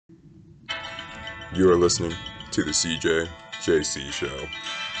You are listening to the CJJC Show.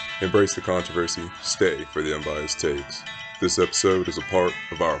 Embrace the controversy, stay for the unbiased takes. This episode is a part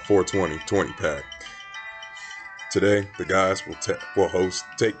of our 420-20 pack. Today, the guys will host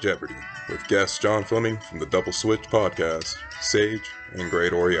Take Jeopardy with guests John Fleming from the Double Switch podcast, Sage, and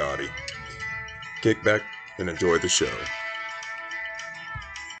Great Oriati. Kick back and enjoy the show.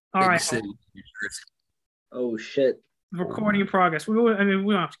 All right. City. Oh shit! Recording in progress. We don't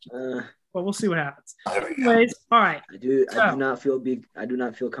have to keep, but we'll see what happens. Anyways, all right. I do not feel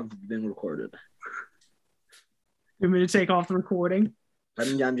comfortable being recorded. You want me to take off the recording?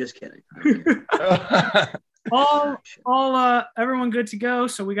 I'm just kidding. Everyone good to go.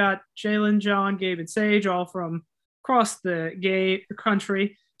 So we got Jalen, John, Gabe, and Sage all from across the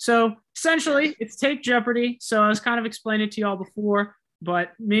country. So essentially, it's Take Jeopardy. So I was kind of explaining it to y'all before,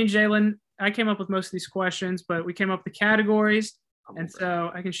 but me and Jalen, I came up with most of these questions, but we came up with the categories, and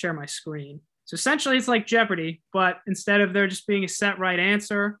so I can share my screen. So essentially, it's like Jeopardy, but instead of there just being a set right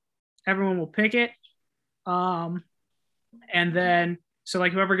answer, everyone will pick it. And then, so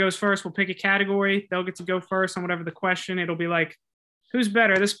like whoever goes first will pick a category. They'll get to go first on whatever the question. It'll be like, who's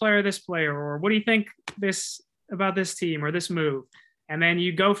better, this player or this player? Or what do you think about this team or this move? And then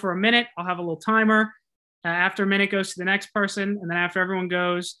you go for a minute. I'll have a little timer. After a minute goes to the next person. And then after everyone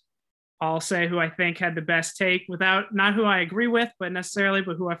goes, I'll say who I think had the best take not who I agree with, but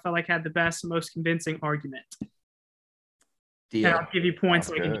who I felt like had the best, most convincing argument. Deal. And I'll give you points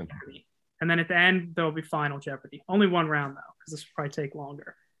Sounds like in good. Jeopardy. And then at the end, there'll be final Jeopardy. Only one round, though, because this will probably take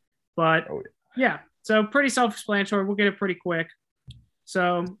longer. But, yeah, so pretty self-explanatory. We'll get it pretty quick.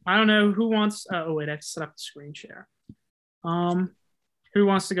 So I don't know who wants – I have to set up the screen share. Who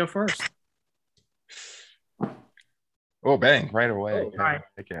wants to go first? Oh, bang, right away. All right.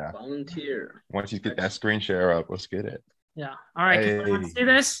 Yeah. Volunteer. Once you get that screen share up, let's get it. Yeah. All right. Can you see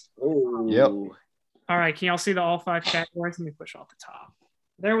this? Oh. Yep. All right. Can y'all see all 5 categories? Let me push off the top.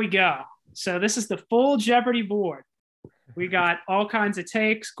 There we go. So this is the full Jeopardy board. We got all kinds of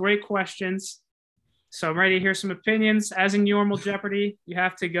takes, great questions. So I'm ready to hear some opinions. As in normal Jeopardy, you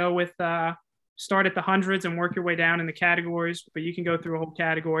have to go with start at the hundreds and work your way down in the categories, but you can go through a whole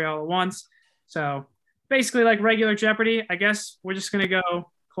category all at once. So basically like regular Jeopardy, I guess we're just going to go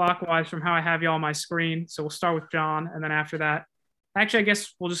clockwise from how I have y'all on my screen. So we'll start with John, and then after that, actually, I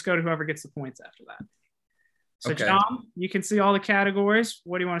guess we'll just go to whoever gets the points after that. So Okay. John, you can see all the categories.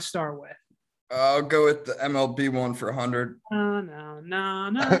 What do you want to start with? I'll go with the MLB one for 100. No.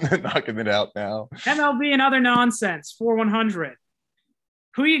 Knocking it out now. MLB and other nonsense for 100.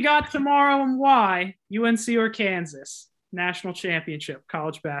 Who you got tomorrow and why? UNC or Kansas? National championship,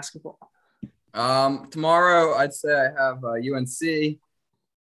 college basketball. Tomorrow, I'd say I have UNC.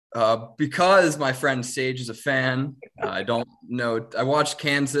 Because my friend Sage is a fan. I don't know. I watched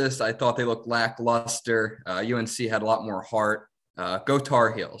Kansas. I thought they looked lackluster. UNC had a lot more heart. Go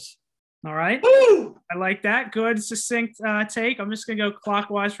Tar Heels. All right. I like that. Good, succinct take. I'm just going to go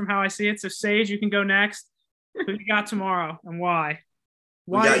clockwise from how I see it. So, Sage, you can go next. Who you got tomorrow and why?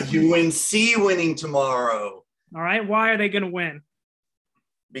 We got UNC winning tomorrow. All right. Why are they going to win?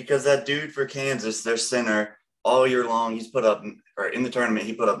 Because that dude for Kansas, their center, all year long, in the tournament,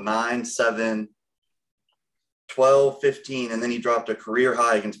 he put up 9, 7, 12, 15, and then he dropped a career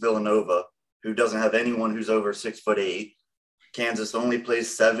high against Villanova, who doesn't have anyone who's over 6'8". Kansas only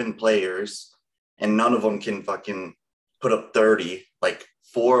plays 7 players, and none of them can fucking put up 30. Like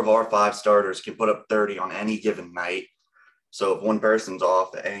 4 of our 5 starters can put up 30 on any given night. So if one person's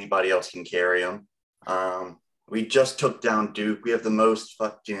off, anybody else can carry them. We just took down Duke. We have the most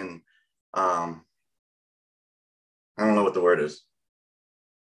fucking I don't know what the word is.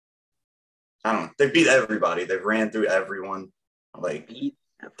 I don't know. They beat everybody. They've ran through everyone. Like,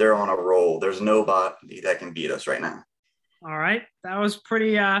 they're on a roll. There's nobody that can beat us right now. All right. That was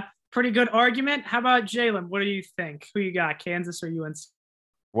pretty good argument. How about Jalen? What do you think? Who you got, Kansas or UNC?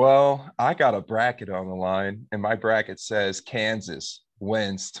 Well, I got a bracket on the line, and my bracket says Kansas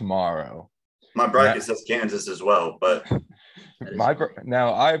wins tomorrow. My bracket says Kansas as well, but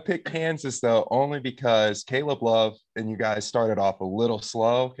now I picked Kansas though only because Caleb Love and you guys started off a little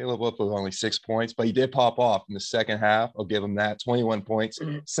slow. Caleb Love was only 6 points, but he did pop off in the second half. I'll give him that. 21 points,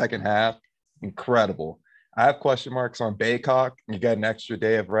 second half, incredible. I have question marks on Baycock. You got an extra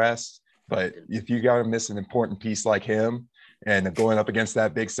day of rest, but if you got to miss an important piece like him and going up against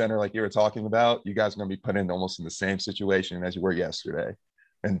that big center like you were talking about, you guys are going to be put in almost in the same situation as you were yesterday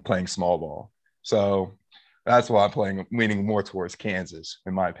and playing small ball. So that's why I'm leaning more towards Kansas,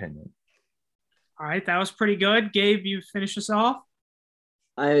 in my opinion. All right, that was pretty good. Gabe, you finish us off?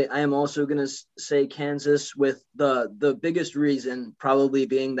 I am also going to say Kansas, with the biggest reason probably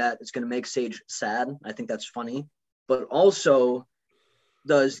being that it's going to make Sage sad. I think that's funny. But also,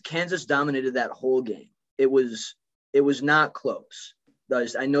 Kansas dominated that whole game. It was not close.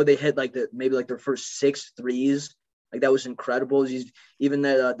 I know they hit maybe their first 6 threes. Like, that was incredible. Even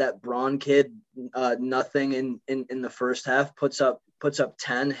that Braun kid, nothing in the first half, puts up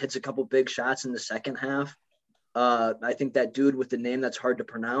 10, hits a couple big shots in the second half. I think that dude with the name that's hard to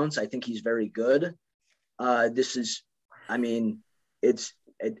pronounce, I think he's very good. It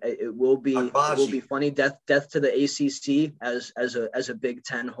will be funny. Death to the ACC, as a Big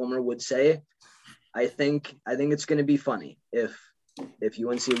Ten homer would say. I think it's going to be funny if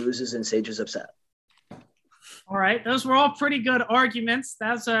UNC loses and Sage is upset. All right, those were all pretty good arguments.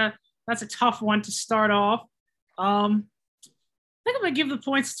 That's a tough one to start off. I think I'm gonna give the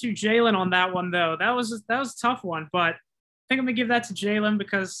points to Jalen on that one, though. That was a tough one, but I think I'm gonna give that to Jalen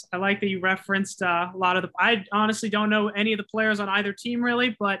because I like that you referenced a lot of I honestly don't know any of the players on either team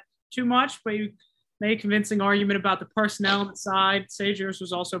really, but too much. But you made a convincing argument about the personnel on the side. Sagers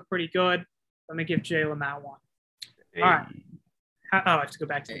was also pretty good. I'm gonna give Jalen that one. All right. I have to go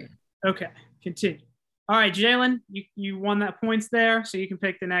back to you. Okay, continue. All right, Jalen, you won that points there, so you can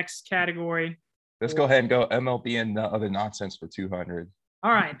pick the next category. Let's go ahead and go MLB and other nonsense for 200.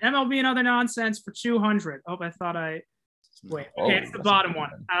 All right, MLB and other nonsense for 200. Oh, I thought wait. Okay, it's the bottom one.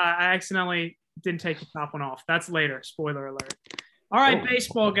 I accidentally didn't take the top one off. That's later. Spoiler alert. All right,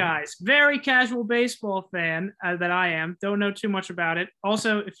 baseball guys. Very casual baseball fan that I am. Don't know too much about it.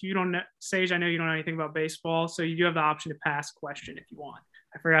 Also, if you don't know, Sage, I know you don't know anything about baseball, so you do have the option to pass question if you want.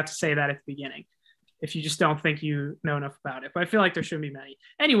 I forgot to say that at the beginning. If you just don't think you know enough about it, but I feel like there shouldn't be many.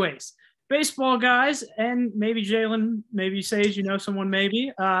 Anyways, baseball guys, and maybe Jalen, maybe Sage, you know someone maybe.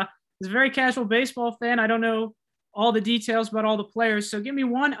 Is a very casual baseball fan. I don't know all the details about all the players, so give me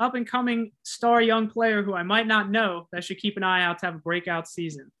one up-and-coming star young player who I might not know that should keep an eye out to have a breakout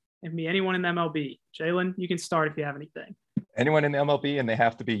season. It can be anyone in the MLB. Jalen, you can start if you have anything. Anyone in the MLB, and they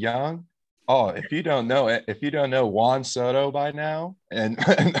have to be young? Oh, if you don't know Juan Soto by now, and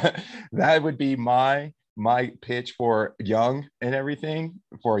that would be my pitch for young and everything,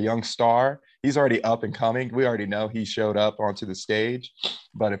 for a young star. He's already up and coming. We already know he showed up onto the stage.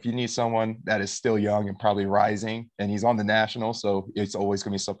 But if you need someone that is still young and probably rising, and he's on the National, so it's always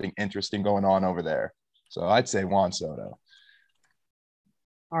going to be something interesting going on over there. So I'd say Juan Soto.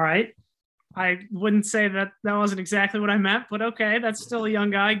 All right. I wouldn't say that wasn't exactly what I meant, but okay, that's still a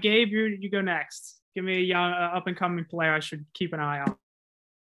young guy. Gabe, you go next. Give me a young up-and-coming player I should keep an eye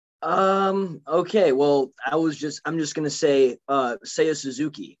on. Okay, well, I'm just gonna say Seiya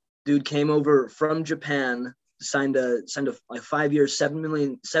Suzuki. Dude came over from Japan, signed a 5-year,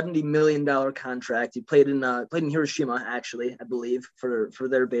 $70 million contract. He played in Hiroshima, actually, I believe, for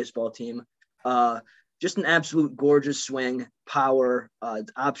their baseball team. Just an absolute gorgeous swing, power,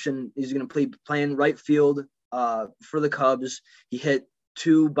 option. He's going to play in right field for the Cubs. He hit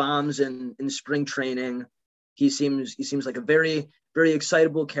 2 bombs in spring training. He seems like a very, very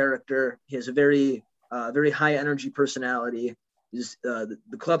excitable character. He has a very high energy personality. The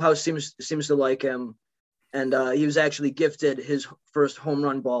clubhouse seems to like him, and he was actually gifted his first home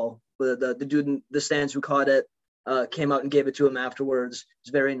run ball. The dude in the stands who caught it came out and gave it to him afterwards.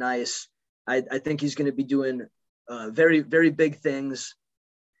 It's very nice. I think he's going to be doing very, very big things.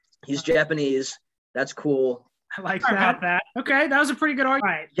 He's Japanese. That's cool. I like that. Okay, that was a pretty good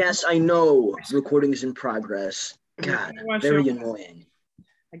argument. Right. Yes, I know. Recording is in progress. God, very annoying.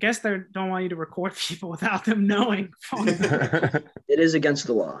 I guess they don't want you to record people without them knowing. It is against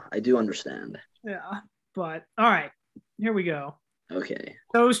the law. I do understand. Yeah, but all right, here we go. Okay.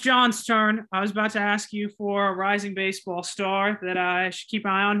 So it's John's turn. I was about to ask you for a rising baseball star that I should keep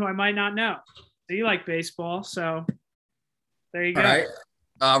an eye on who I might not know. So you like baseball, so there you go. All right.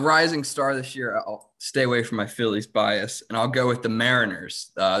 Rising star this year, I'll stay away from my Phillies bias, and I'll go with the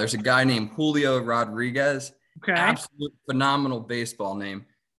Mariners. There's a guy named Julio Rodriguez. Okay. Absolute phenomenal baseball name.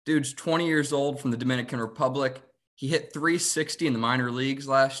 Dude's 20 years old from the Dominican Republic. He hit 360 in the minor leagues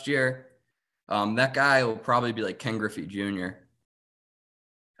last year. That guy will probably be like Ken Griffey Jr.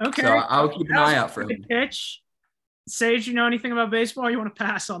 Okay. So I'll keep an eye out for him. Pitch. Sage, you know anything about baseball? Or you want to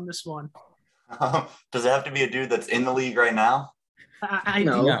pass on this one? Does it have to be a dude that's in the league right now? I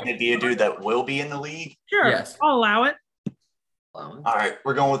No. do. Can it be a dude that will be in the league? Sure. Yes. I'll allow it. All right,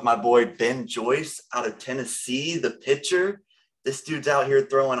 we're going with my boy Ben Joyce out of Tennessee, the pitcher. This dude's out here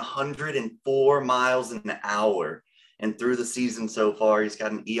throwing 104 miles an hour. And through the season so far, he's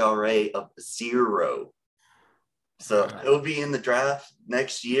got an ERA of 0. So he'll be in the draft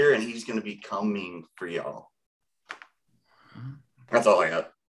next year, and he's going to be coming for y'all. That's all I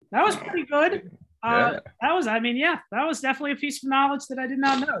got. That was pretty good. Yeah. That was definitely a piece of knowledge that I did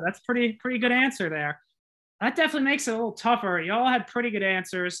not know. That's pretty good answer there. That definitely makes it a little tougher. Y'all had pretty good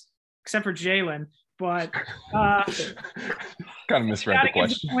answers, except for Jalen. But kind of misread the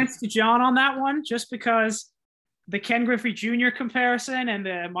question. Give points to John on that one, just because the Ken Griffey Jr. comparison and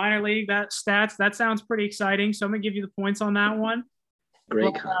the minor league stats, that sounds pretty exciting. So I'm gonna give you the points on that one.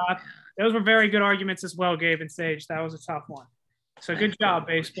 Great. Those were very good arguments as well, Gabe and Sage. That was a tough one. So good job,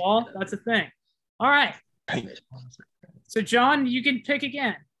 baseball. That's a thing. All right. So John, you can pick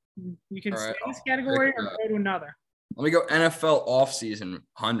again. You can stay in this category or go to another. Let me go NFL offseason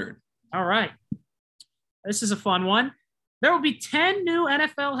 100. All right. This is a fun one. There will be 10 new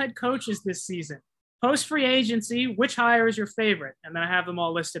NFL head coaches this season. Post free agency, which hire is your favorite? And then I have them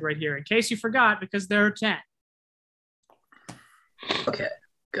all listed right here in case you forgot, because there are 10. Okay,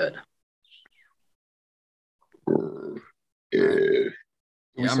 good.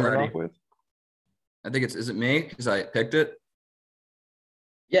 Yeah, I'm ready. I think is it me? Because I picked it.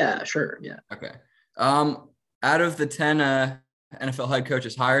 Yeah, sure. Yeah. Okay. Out of the 10 NFL head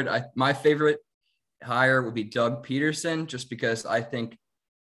coaches hired, my favorite hire would be Doug Peterson, just because I think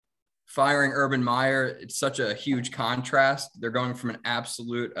firing Urban Meyer, it's such a huge contrast. They're going from an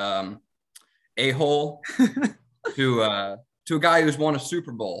absolute a-hole to a guy who's won a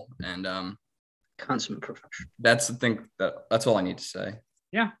Super Bowl, and consummate professional. That's the thing. That's all I need to say.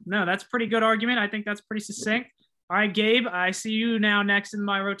 Yeah, no, that's a pretty good argument. I think that's pretty succinct. All right, Gabe, I see you now next in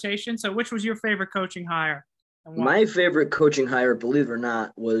my rotation. So which was your favorite coaching hire? My favorite coaching hire, believe it or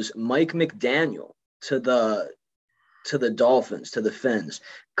not, was Mike McDaniel to the Dolphins, to the Fins,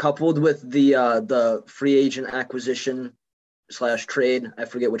 coupled with the free agent acquisition / trade, I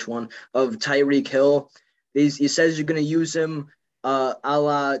forget which one, of Tyreek Hill. He says you're going to use him a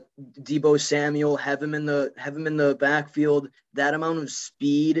la Deebo Samuel, have him in the backfield. That amount of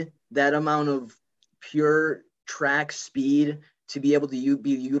speed, that amount of pure track speed to be able to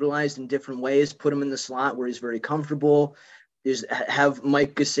be utilized in different ways, put him in the slot where he's very comfortable. Have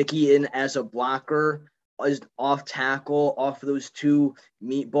Mike Gesicki in as a blocker, as off tackle, off of those two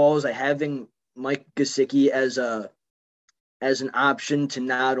meatballs. Having Mike Gesicki as an option to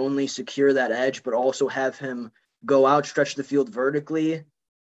not only secure that edge, but also have him go out, stretch the field vertically.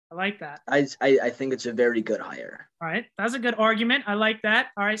 I like that. I think it's a very good hire. All right. That's a good argument. I like that.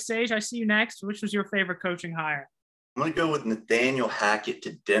 All right, Sage, I see you next. Which was your favorite coaching hire? I'm going to go with Nathaniel Hackett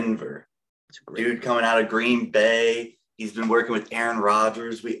to Denver. Dude coming out of Green Bay. He's been working with Aaron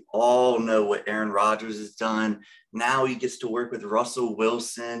Rodgers. We all know what Aaron Rodgers has done. Now he gets to work with Russell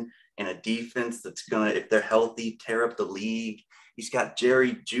Wilson and a defense that's going to, if they're healthy, tear up the league. He's got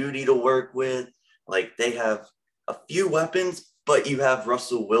Jerry Jeudy to work with. Like, they have a few weapons, but you have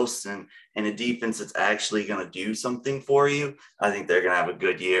Russell Wilson and a defense that's actually going to do something for you. I think they're going to have a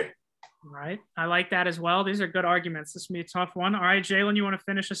good year. All right. I like that as well. These are good arguments. This will be a tough one. All right, Jalen, you want to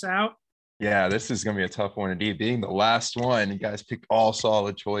finish us out? Yeah, this is going to be a tough one indeed. Being the last one, you guys picked all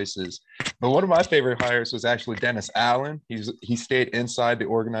solid choices. But one of my favorite hires was actually Dennis Allen. He stayed inside the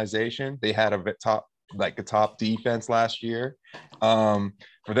organization. They had a top defense last year.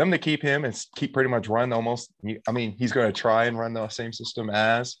 For them to keep him and keep pretty much run almost, I mean, he's going to try and run the same system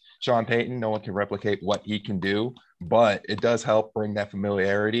as Sean Payton. No one can replicate what he can do, but it does help bring that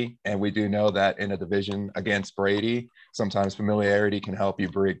familiarity. And we do know that in a division against Brady, sometimes familiarity can help you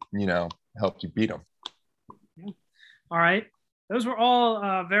help you beat him. Yeah. All right. Those were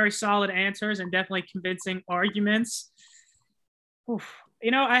all very solid answers and definitely convincing arguments. Oof.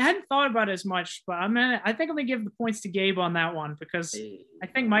 I hadn't thought about it as much, but I think I'm gonna give the points to Gabe on that one, because I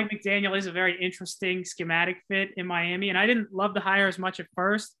think Mike McDaniel is a very interesting schematic fit in Miami. And I didn't love the hire as much at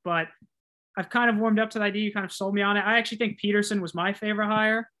first, but I've kind of warmed up to the idea. You kind of sold me on it. I actually think Peterson was my favorite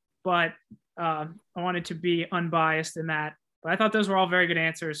hire, but I wanted to be unbiased in that. But I thought those were all very good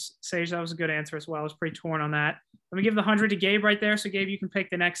answers. Sage, that was a good answer as well. I was pretty torn on that. Let me give the 100 to Gabe right there. So Gabe, you can pick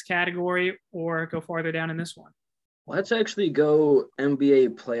the next category or go farther down in this one. Let's actually go NBA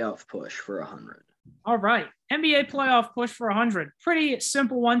playoff push for 100. All right. NBA playoff push for 100. Pretty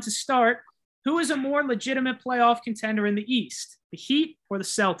simple one to start. Who is a more legitimate playoff contender in the East, the Heat or the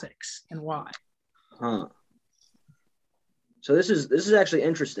Celtics, and why? So this is actually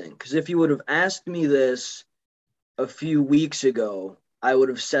interesting, because if you would have asked me this a few weeks ago, I would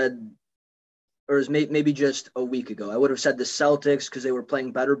have said, or maybe just a week ago, I would have said the Celtics because they were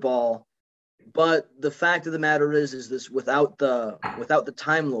playing better ball. But the fact of the matter is this without the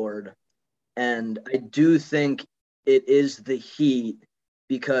Time Lord, and I do think it is the Heat,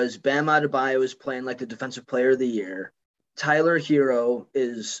 because Bam Adebayo is playing like the Defensive Player of the Year. Tyler Hero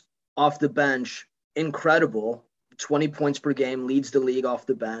is off the bench, incredible, 20 points per game, leads the league off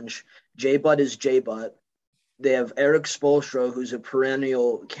the bench. J-Butt is J-Butt. They have Eric Spoelstra, who's a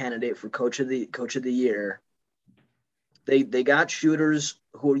perennial candidate for coach of the year. They got shooters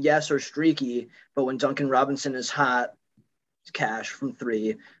who, yes, are streaky, but when Duncan Robinson is hot, it's cash from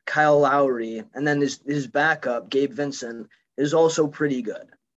 3. Kyle Lowry, and then his backup, Gabe Vincent, is also pretty good.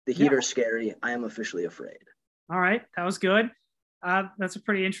 The Heat are scary. I am officially afraid. All right, that was good. That's a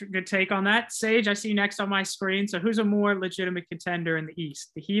pretty good take on that. Sage, I see you next on my screen. So who's a more legitimate contender in the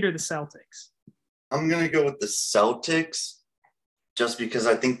East, the Heat or the Celtics? I'm going to go with the Celtics just because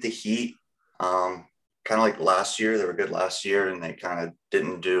I think the Heat, kind of like last year, they were good last year and they kind of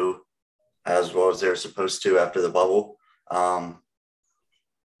didn't do as well as they were supposed to after the bubble. And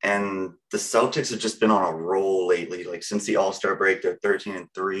the Celtics have just been on a roll lately. Like since the All-Star break, they're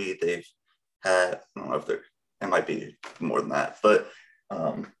 13-3. They've had, I don't know if it might be more than that, but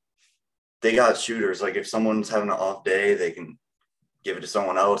they got shooters. Like if someone's having an off day, they can give it to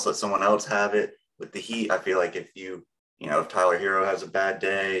someone else, let someone else have it. With the Heat, I feel like if if Tyler Hero has a bad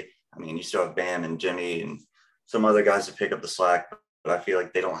day, I mean, you still have Bam and Jimmy and some other guys to pick up the slack, but I feel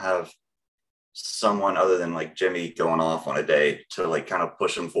like they don't have someone other than like Jimmy going off on a day to like kind of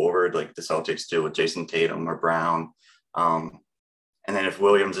push them forward like the Celtics do with Jason Tatum or Brown. And then if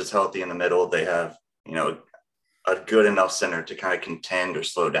Williams is healthy in the middle, they have, a good enough center to kind of contend or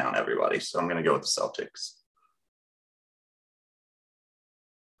slow down everybody. So I'm going to go with the Celtics.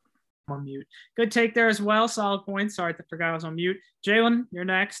 On mute. Good take there as well. Solid point. Sorry, I forgot I was on mute. Jalen, you're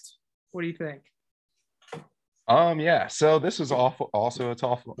next. What do you think? Yeah. So this was awful. Also, it's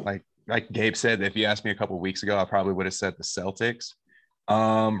awful. Like Gabe said, if you asked me a couple of weeks ago, I probably would have said the Celtics.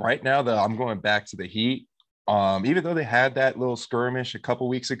 Right now, though, I'm going back to the Heat. Even though they had that little skirmish a couple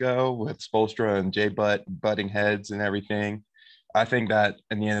weeks ago with Spoelstra and J-Butt butting heads and everything, I think that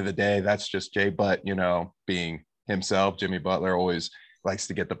in the end of the day, that's just J-Butt, being himself. Jimmy Butler always likes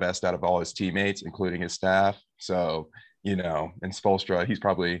to get the best out of all his teammates, including his staff. So, and Spoelstra, he's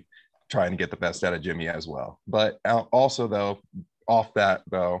probably trying to get the best out of Jimmy as well. But also, though, off that,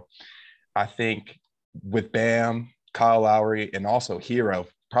 though, I think with Bam, Kyle Lowry, and also Hero,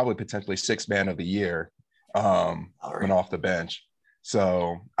 probably potentially 6th man of the year, went off the bench.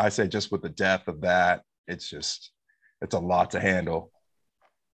 So I say just with the depth of that, it's a lot to handle.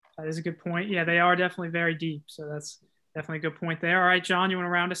 That is a good point. Yeah, they are definitely very deep. So that's definitely a good point there. All right, John, you want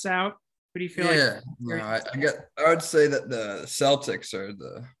to round us out? What do you feel like? I would say that the Celtics are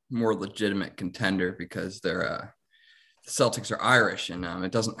the more legitimate contender because the Celtics are Irish, and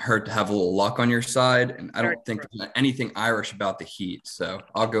it doesn't hurt to have a little luck on your side. And I don't think there's anything Irish about the Heat. So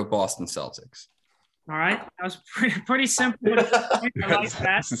I'll go Boston Celtics. All right, that was pretty simple. I like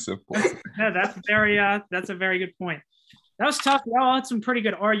that. Yeah, that's a very good point. That was tough. We all had some pretty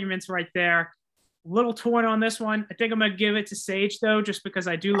good arguments right there. A little torn on this one. I think I'm going to give it to Sage, though, just because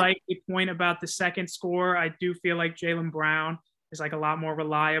I do like the point about the second scorer. I do feel like Jaylen Brown is like a lot more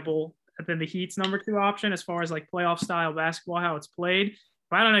reliable than the Heat's number 2 option as far as like playoff style basketball, how it's played.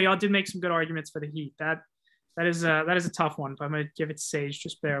 But I don't know. Y'all did make some good arguments for the Heat. That is a tough one, but I'm going to give it to Sage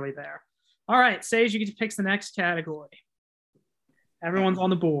just barely there. All right, Sage, you get to pick the next category. Everyone's on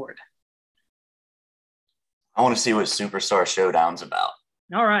the board. I want to see what Superstar Showdown's about.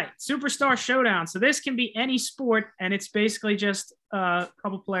 All right, Superstar Showdown. So this can be any sport, and it's basically just a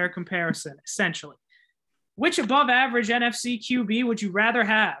couple player comparison, essentially. Which above average NFC QB would you rather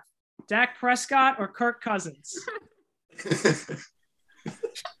have? Dak Prescott or Kirk Cousins?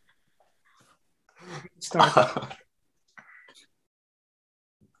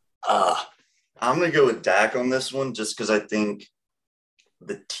 I'm going to go with Dak on this one just because I think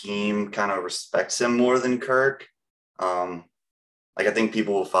the team kind of respects him more than Kirk. I think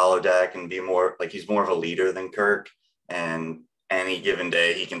people will follow Dak and be more like he's more of a leader than Kirk. And any given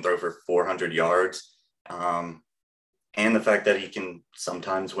day, he can throw for 400 yards. And the fact that he can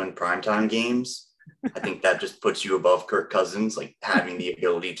sometimes win primetime games, I think that just puts you above Kirk Cousins, like having the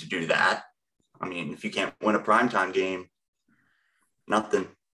ability to do that. I mean, if you can't win a primetime game, nothing.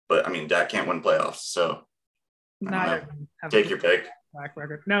 But, I mean, Dak can't win playoffs. So, take your pick. Black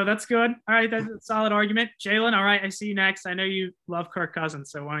record. No, that's good. All right, that's a solid argument. Jalen, all right, I see you next. I know you love Kirk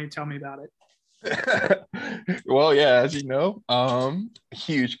Cousins, so why don't you tell me about it? Well, yeah, as you know,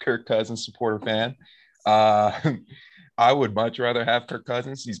 huge Kirk Cousins supporter fan. I would much rather have Kirk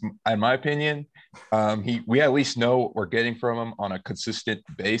Cousins. He's, in my opinion, we at least know what we're getting from him on a consistent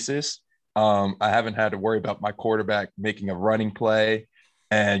basis. I haven't had to worry about my quarterback making a running play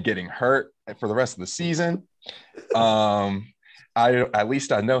and getting hurt for the rest of the season. At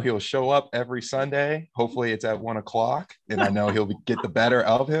least I know he'll show up every Sunday. Hopefully it's at 1:00, and I know he'll get the better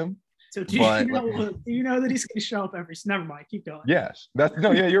of him. So do you know that he's going to show up every? Never mind. Keep going. Yes,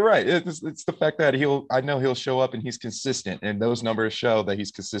 you're right. It's the fact that I know he'll show up and he's consistent, and those numbers show that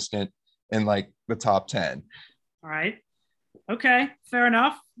he's consistent in like the top 10. All right. Okay, fair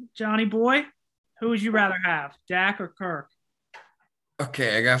enough. Johnny boy, who would you rather have, Dak or Kirk?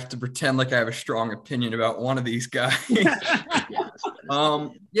 Okay, I have to pretend like I have a strong opinion about one of these guys.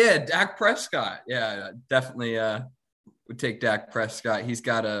 Dak Prescott. Yeah, definitely would take Dak Prescott. He's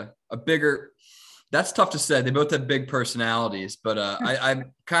got a bigger – that's tough to say. They both have big personalities, but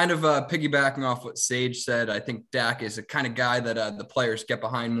I'm kind of piggybacking off what Sage said. I think Dak is the kind of guy that the players get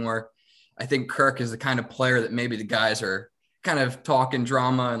behind more. I think Kirk is the kind of player that maybe the guys are kind of talking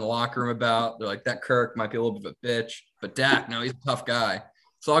drama in the locker room about. They're like, that Kirk might be a little bit of a bitch, but Dak, no, he's a tough guy.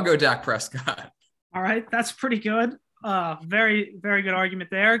 So I'll go Dak Prescott. All right, that's pretty good. Very, very good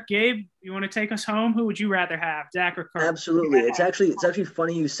argument there. Gabe, you want to take us home? Who would you rather have, Dak or Kirk? Absolutely. It's actually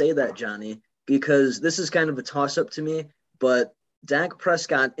funny you say that, Johnny, because this is kind of a toss-up to me, but Dak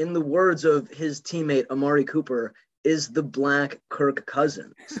Prescott, in the words of his teammate Amari Cooper, is the black Kirk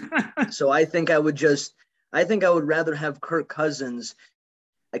Cousins. So I think I would rather have Kirk Cousins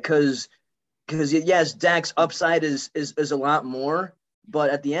because yes, Dak's upside is a lot more,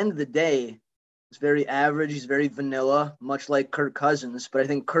 but at the end of the day, he's very average. He's very vanilla, much like Kirk Cousins. But I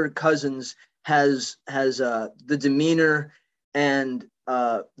think Kirk Cousins has the demeanor and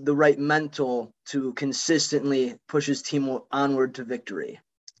the right mental to consistently push his team onward to victory.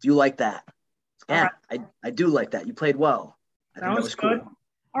 Do you like that? Yeah, right. I do like that. You played well. I think that was good. Cool.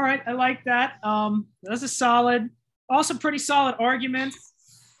 All right, I like that. That's a solid, also pretty solid argument.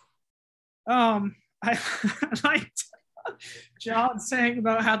 I liked John saying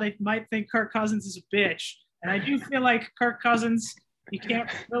about how they might think Kirk Cousins is a bitch. And I do feel like Kirk Cousins, you can't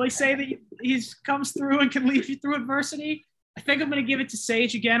really say that he comes through and can lead you through adversity. I think I'm going to give it to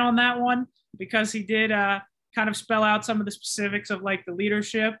Sage again on that one because he did kind of spell out some of the specifics of like the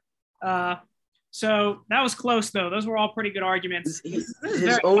leadership. So that was close, though. Those were all pretty good arguments. His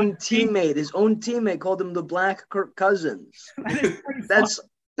own teammate called him the Black Kirk Cousins. That's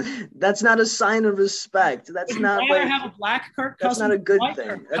not a sign of respect. That's not like have a Black Kirk Cousins. That's not a good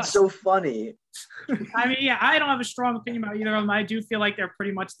thing. That's so funny. I mean, yeah, I don't have a strong opinion about either of them. I do feel like they're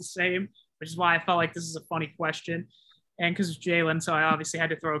pretty much the same, which is why I felt like this is a funny question. And because of Jalen, so I obviously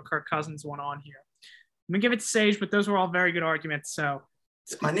had to throw a Kirk Cousins one on here. I'm gonna give it to Sage, but those were all very good arguments. So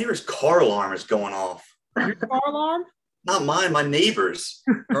my neighbor's car alarm is going off. Your car alarm? Not mine, my neighbor's.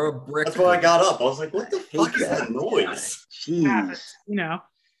 That's why I got up. I was like, what the fuck is that noise? Jeez. You know.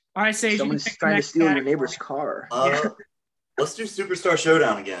 All right, Sage. Someone's trying to steal your neighbor's car. Let's do Superstar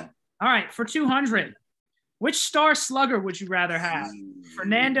Showdown again. All right, for 200. Which star slugger would you rather have?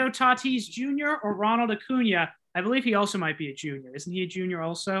 Fernando Tatis Jr. or Ronald Acuna? I believe he also might be a junior. Isn't he a junior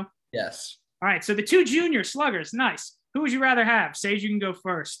also? Yes. All right, so the two junior sluggers. Nice. Who would you rather have? Sage, you can go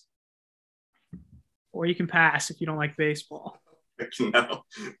first. Or you can pass if you don't like baseball. No. All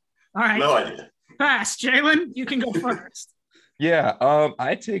right. No idea. Pass. Jalen, you can go first. Yeah,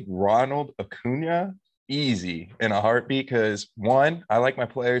 I take Ronald Acuna easy in a heartbeat because, one, I like my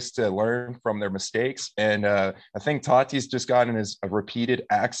players to learn from their mistakes. And I think Tatis just got in a repeated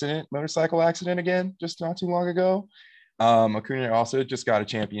motorcycle accident again, just not too long ago. Acuna also just got a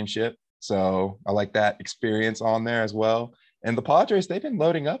championship. So I like that experience on there as well. And the Padres, they've been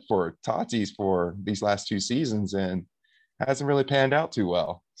loading up for Tatis for these last two seasons and hasn't really panned out too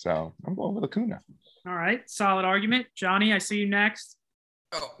well. So I'm going with Acuna. All right. Solid argument. Johnny, I see you next.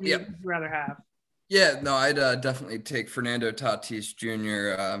 Oh, yeah. Who would you rather have? Yeah, no, I'd definitely take Fernando Tatis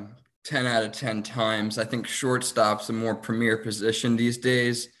Jr. 10 out of 10 times. I think shortstop's a more premier position these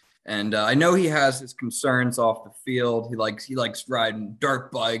days. And I know he has his concerns off the field. He likes riding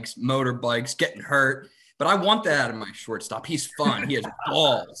dirt bikes, motorbikes, getting hurt. But I want that out of my shortstop. He's fun. He has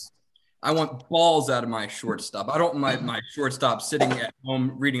balls. I want balls out of my shortstop. I don't want my shortstop sitting at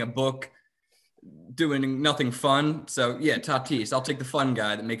home reading a book, doing nothing fun. So, yeah, Tatis. I'll take the fun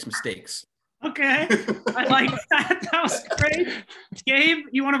guy that makes mistakes. Okay. I like that. That was great. Gabe,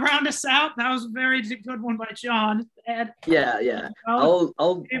 you want to round us out? That was a very good one by John. Ed. Yeah. I'll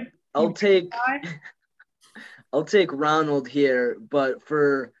take Ronald here, but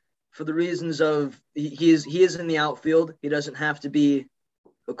for the reasons of he is in the outfield. He doesn't have to be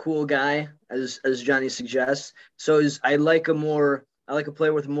a cool guy as Johnny suggests. So I like a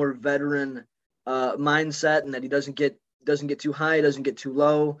player with a more veteran mindset, and that he doesn't get too high, doesn't get too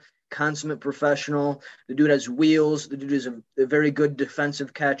low. Consummate professional. The dude has wheels. The dude is a very good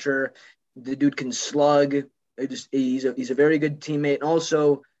defensive catcher. The dude can slug. He's a very good teammate. And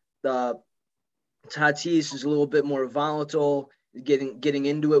also, Tatis is a little bit more volatile. getting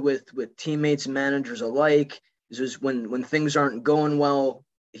into it with teammates and managers alike. It's just when things aren't going well,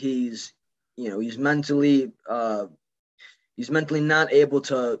 he's mentally not able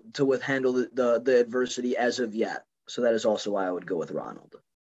to withhandle the adversity as of yet. So that is also why I would go with Ronald.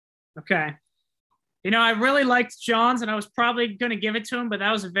 Okay. I really liked John's, and I was probably going to give it to him, but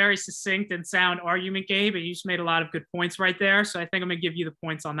that was a very succinct and sound argument, Gabe, and you just made a lot of good points right there. So I think I'm going to give you the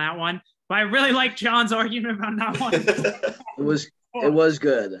points on that one. But I really liked John's argument about not wanting to. It was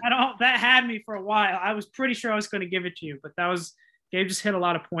good. That had me for a while. I was pretty sure I was going to give it to you, but Gabe just hit a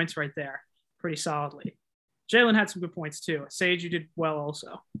lot of points right there pretty solidly. Jalen had some good points too. Sage, you did well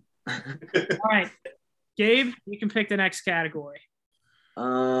also. All right. Gabe, you can pick the next category.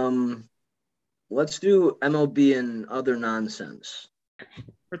 Let's do MLB and other nonsense.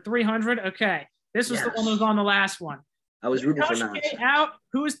 For 300? Okay. This was the one that was on the last one. I was rooting for nonsense. Out,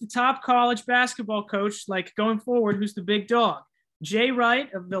 who is the top college basketball coach, like going forward, who's the big dog? Jay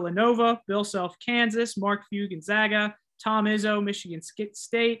Wright of Villanova, Bill Self, Kansas, Mark Few, Gonzaga, Tom Izzo, Michigan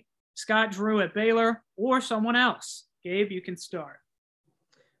State, Scott Drew at Baylor, or someone else? Gabe, you can start.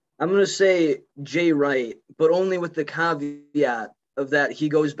 I'm going to say Jay Wright, but only with the caveat of that he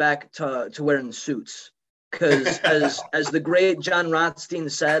goes back to wearing suits. Because as the great John Rothstein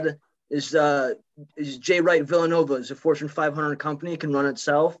said, is Jay Wright Villanova is a Fortune 500 company, can run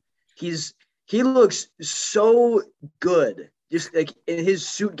itself. He looks so good. Just like his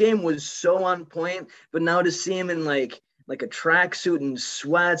suit game was so on point, but now to see him in like a tracksuit and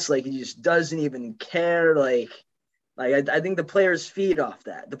sweats, like he just doesn't even care. Like I think the players feed off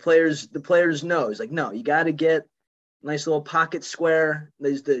that. The players know. It's like, no, you got to get nice little pocket square.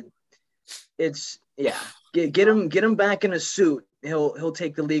 Get him back in a suit. He'll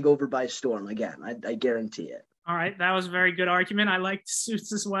take the league over by storm again. I guarantee it. All right, that was a very good argument. I like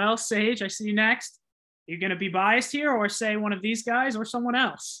suits as well. Sage, I see you next. You're going to be biased here, or say one of these guys or someone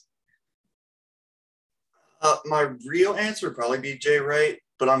else? My real answer would probably be Jay Wright,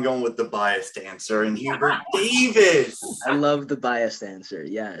 but I'm going with the biased answer and Hubert Davis. I love the biased answer.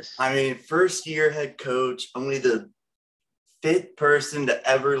 Yes. I mean, first year head coach, only the fifth person to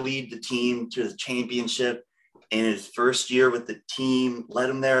ever lead the team to the championship in his first year with the team, led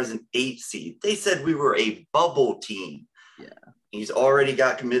him there as an 8th seed. They said we were a bubble team. Yeah. He's already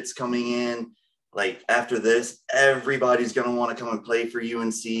got commits coming in. Like, after this, everybody's going to want to come and play for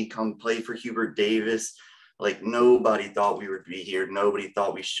UNC, come play for Hubert Davis. Like, nobody thought we would be here. Nobody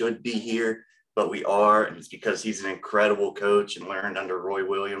thought we should be here, but we are. And it's because he's an incredible coach and learned under Roy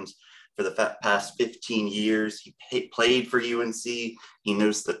Williams for the past 15 years. He played for UNC. He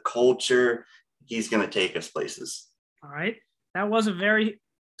knows the culture. He's going to take us places. All right. That was a very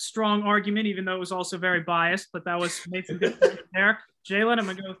strong argument, even though it was also very biased, but that was made some good points there. Jalen, I'm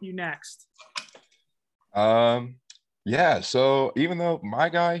going to go with you next. Yeah, so even though my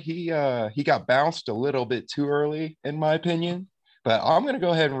guy, he got bounced a little bit too early, in my opinion, but I'm going to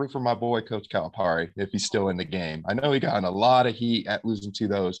go ahead and root for my boy, Coach Calipari, if he's still in the game. I know he got in a lot of heat at losing to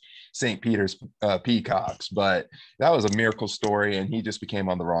those St. Peter's Peacocks, but that was a miracle story, and he just became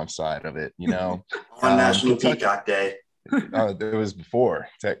on the wrong side of it, On National Peacock Day. It was before.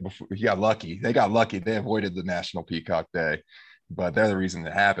 He got lucky. They got lucky. They avoided the National Peacock Day, but they're the reason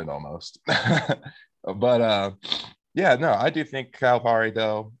it happened almost. But yeah, no, I do think Calipari,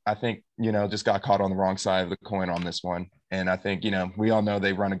 though, I think, just got caught on the wrong side of the coin on this one. And I think, we all know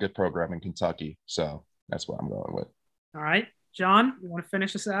they run a good program in Kentucky. So that's what I'm going with. All right. John, you want to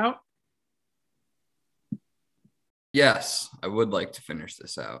finish this out? Yes, I would like to finish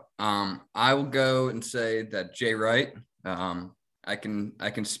this out. I will go and say that Jay Wright. I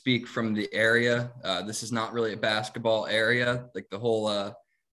can speak from the area. This is not really a basketball area, like the whole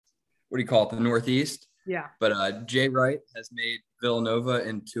what do you call it, the Northeast? Yeah. But Jay Wright has made Villanova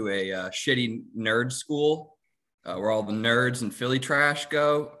into a shitty nerd school where all the nerds and Philly trash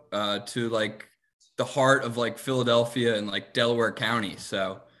go to like the heart of like Philadelphia and like Delaware County.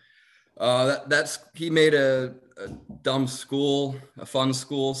 So he made a dumb school, a fun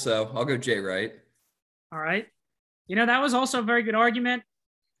school. So I'll go Jay Wright. All right. That was also a very good argument.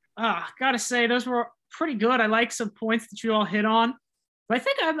 Gotta say, those were pretty good. I like some points that you all hit on. But I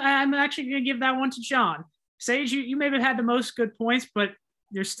think I'm actually going to give that one to John. Sage, you maybe had the most good points, but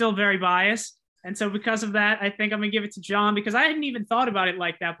you're still very biased. And so because of that, I think I'm going to give it to John because I hadn't even thought about it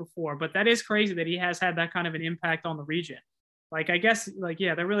like that before. But that is crazy that he has had that kind of an impact on the region. Like, I guess,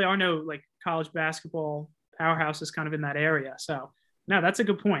 there really are no, college basketball powerhouses kind of in that area. So, no, that's a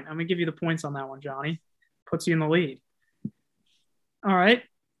good point. I'm going to give you the points on that one, Johnny. Puts you in the lead. All right.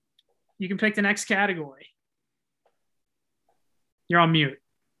 You can pick the next category. You're on mute.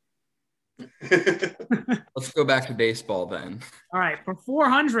 Let's go back to baseball then. All right, for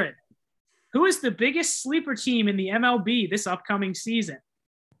 400, who is the biggest sleeper team in the MLB this upcoming season?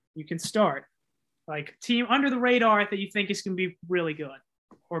 You can start. Like team under the radar that you think is going to be really good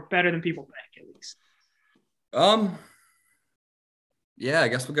or better than people think at least. Yeah, I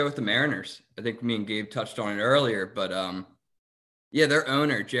guess we'll go with the Mariners. I think me and Gabe touched on it earlier, but yeah, their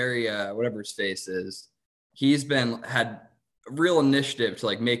owner, Jerry, whatever his face is, he's had a real initiative to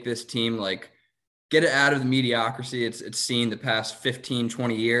like make this team like get it out of the mediocrity it's seen the past 15,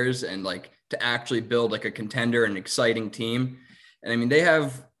 20 years and like to actually build like a contender and exciting team. And I mean, they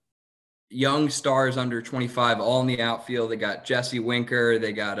have young stars under 25 all in the outfield. They got Jesse Winker.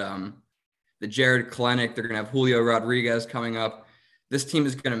 They got the Jared Kelenic. They're going to have Julio Rodriguez coming up. This team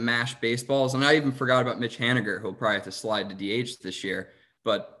is going to mash baseballs. And I even forgot about Mitch Haniger, who'll probably have to slide to DH this year.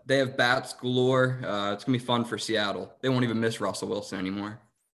 But they have bats galore. It's going to be fun for Seattle. They won't even miss Russell Wilson anymore.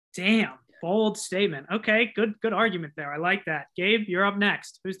 Damn, bold statement. Okay, good argument there. I like that. Gabe, you're up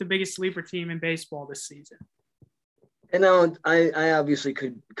next. Who's the biggest sleeper team in baseball this season? And now I obviously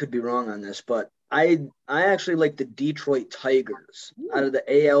could be wrong on this, but I actually like the Detroit Tigers out of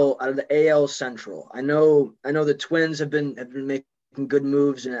the AL Central. I know the Twins have been making good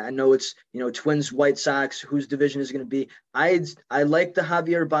moves, and I know it's Twins, White Sox, whose division is going to be. I like the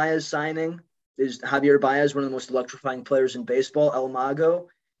Javier Baez signing. Is Javier Baez one of the most electrifying players in baseball? El Mago.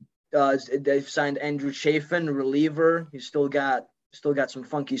 They've signed Andrew Chafin, reliever. He's still got some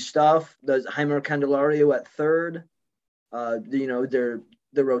funky stuff. There's Heimer Candelario at third. The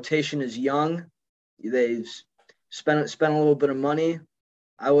rotation is young. They've spent a little bit of money.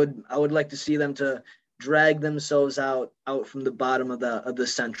 I would like to see them to drag themselves out from the bottom of the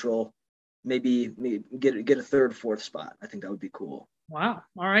Central, maybe get a third, fourth spot. I think that would be cool. Wow.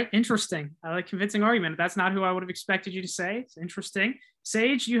 All right. Interesting. I like convincing argument. That's not who I would have expected you to say. It's interesting.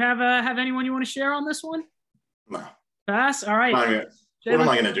 Sage, you have anyone you want to share on this one? No. Pass. All right. What am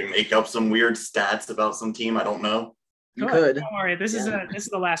I going to do? Make up some weird stats about some team I don't know? You could. Don't worry. This is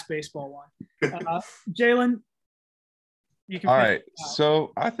the last baseball one. Jalen, you can. All right.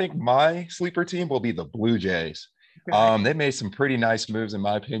 So I think my sleeper team will be the Blue Jays. Okay. They made some pretty nice moves, in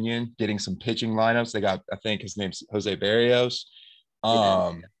my opinion, getting some pitching lineups. They got, I think his name's Jose Barrios.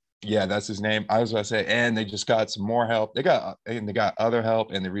 Yeah, that's his name. I was about to say, and they just got some more help. They got other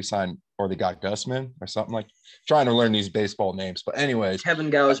help, and they re-signed, or they got Gusman or something like. Trying to learn these baseball names, but anyways,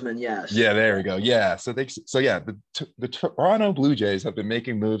 Kevin Gausman, yes. Yeah, there we go. Yeah, the Toronto Blue Jays have been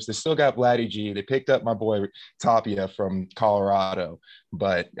making moves. They still got Vladdy G. They picked up my boy Tapia from Colorado,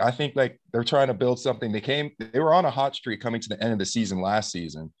 but I think like they're trying to build something. They were on a hot streak coming to the end of the season last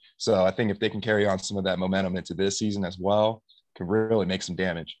season, so I think if they can carry on some of that momentum into this season as well, can really make some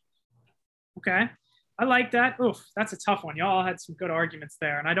damage. Okay. I like that. Oof, that's a tough one. Y'all had some good arguments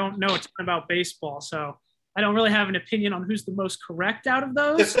there, and I don't know a ton about baseball, so I don't really have an opinion on who's the most correct out of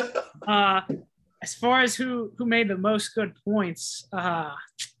those. As far as who made the most good points,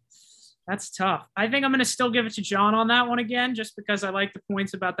 that's tough. I think I'm going to still give it to John on that one again, just because I like the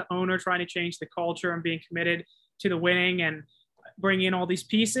points about the owner trying to change the culture and being committed to the winning and bringing in all these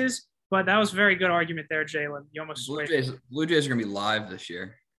pieces. But that was a very good argument there, Jalen. You almost Blue Jays are going to be live this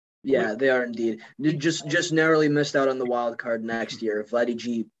year. Yeah, they are indeed. They just narrowly missed out on the wild card next year. Vladdy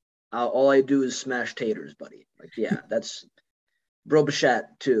G, all I do is smash taters, buddy. Like, yeah, that's Bro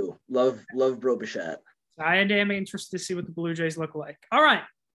Bichette too. Love Bro Bichette. I am interested to see what the Blue Jays look like. All right,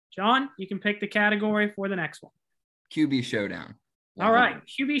 John, you can pick the category for the next one. QB Showdown. All right,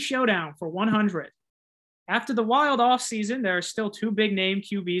 QB Showdown for 100. After the wild offseason, there are still two big-name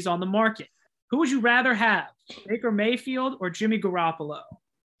QBs on the market. Who would you rather have, Baker Mayfield or Jimmy Garoppolo?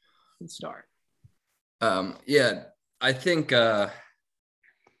 Let's start. Yeah, I think as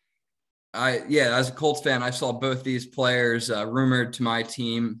a Colts fan, I saw both these players rumored to my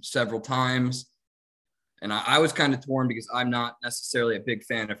team several times. And I was kind of torn because I'm not necessarily a big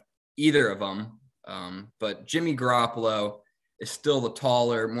fan of either of them. But Jimmy Garoppolo is still the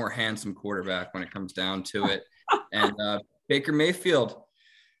taller, more handsome quarterback when it comes down to it. And Baker Mayfield,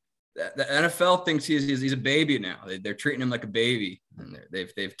 the NFL thinks he's a baby now. They're treating him like a baby, and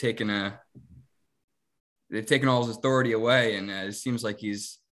they've taken all his authority away, and it seems like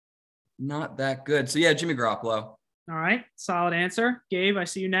he's not that good. So yeah, Jimmy Garoppolo. All right, solid answer. Gabe, I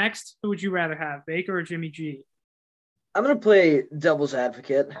see you next. Who would you rather have, Baker or Jimmy G? I'm gonna play devil's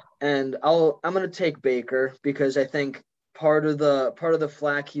advocate, and I'm gonna take Baker because I think part of the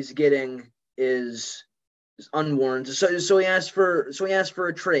flack he's getting is unwarranted. So he asked for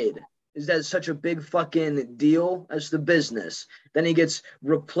a trade. Is that such a big fucking deal as the business? Then he gets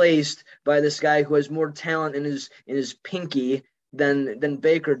replaced by this guy who has more talent in his pinky than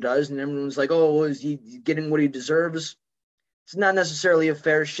Baker does, and everyone's like, oh, is he getting what he deserves? It's not necessarily a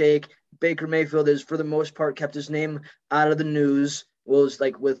fair shake. Baker Mayfield has, for the most part, kept his name out of the news. Was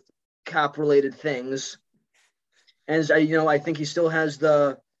like with cop-related things, and I think he still has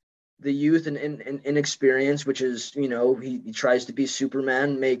the youth and experience, which is, he tries to be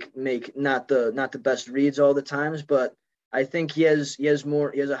Superman, make not the best reads all the times, but I think he has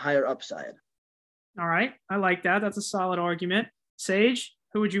a higher upside. All right, I like that. That's a solid argument. Sage,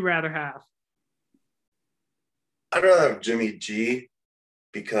 who would you rather have? I'd rather have Jimmy G,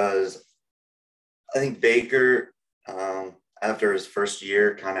 because I think Baker, after his first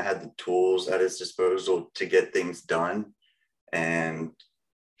year, kind of had the tools at his disposal to get things done, and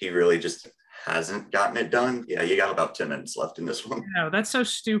he really just hasn't gotten it done. Yeah, you got about 10 minutes left in this one. No, that's so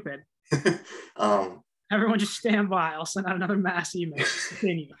stupid. Everyone just stand by. I'll send out another mass email.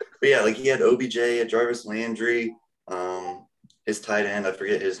 Continue. But yeah, like he had OBJ, had Jarvis Landry, his tight end, I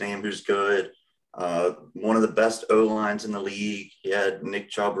forget his name, who's good. One of the best O-lines in the league. He had Nick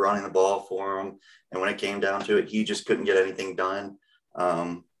Chubb running the ball for him. And when it came down to it, he just couldn't get anything done.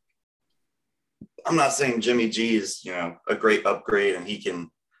 I'm not saying Jimmy G is, a great upgrade and he can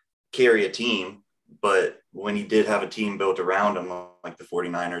carry a team, but when he did have a team built around him, like the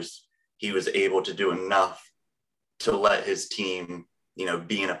 49ers, he was able to do enough to let his team,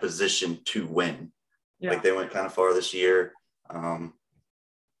 be in a position to win. Yeah. Like they went kind of far this year.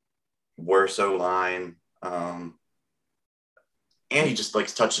 Worse O-line. And he just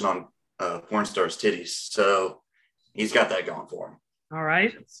likes touching on porn stars' titties. So he's got that going for him. All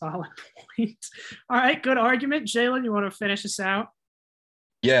right. Solid point. All right. Good argument. Jalen, you want to finish us out?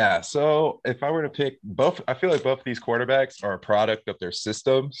 Yeah. So if I were to pick both, I feel like both of these quarterbacks are a product of their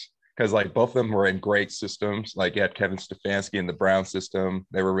systems, because like both of them were in great systems. Like you had Kevin Stefanski in the Brown system.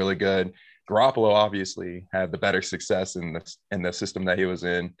 They were really good. Garoppolo obviously had the better success in the system that he was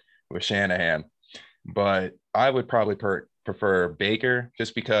in with Shanahan. But I would probably prefer Baker,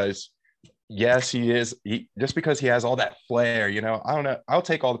 just because, yes, just because he has all that flair, I don't know. I'll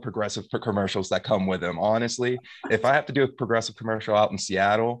take all the progressive commercials that come with him, honestly. If I have to do a progressive commercial out in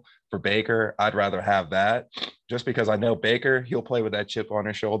Seattle for Baker, I'd rather have that, just because I know Baker, he'll play with that chip on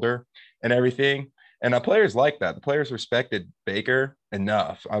his shoulder and everything. And the players like that. The players respected Baker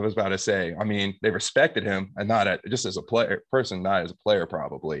enough. I was about to say, they respected him, and just as a person, not as a player,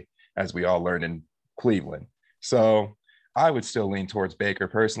 probably, as we all learned in Cleveland. So I would still lean towards Baker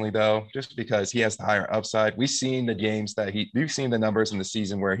personally, though, just because he has the higher upside. We've seen the numbers in the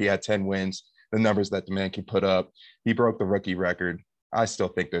season where he had 10 wins, the numbers that the man can put up. He broke the rookie record. I still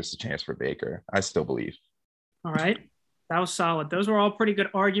think there's a chance for Baker. I still believe. All right. That was solid. Those were all pretty good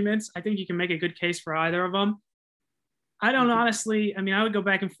arguments. I think you can make a good case for either of them. I don't honestly, I would go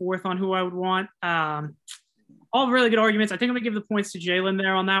back and forth on who I would want. All really good arguments. I think I'm going to give the points to Jalen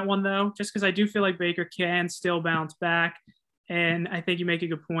there on that one, though, just because I do feel like Baker can still bounce back. And I think you make a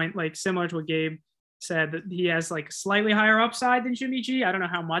good point, like similar to what Gabe said, that he has like slightly higher upside than Jimmy G. I don't know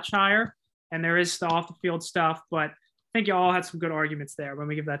how much higher. And there is the off the field stuff, but I think you all had some good arguments there when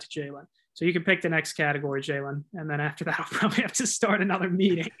we give that to Jalen. So you can pick the next category, Jalen. And then after that, I'll probably have to start another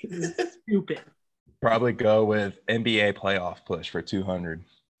meeting. It's stupid. Probably go with NBA playoff push for 200.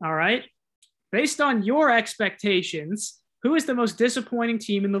 All right. Based on your expectations, who is the most disappointing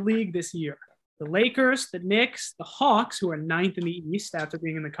team in the league this year? The Lakers, the Knicks, the Hawks, who are 9th in the East after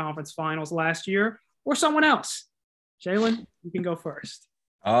being in the conference finals last year, or someone else? Jalen, you can go first.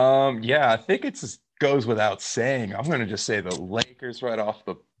 Yeah, I think it just goes without saying. I'm going to just say the Lakers right off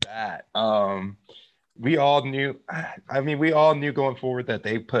the bat. We all knew going forward that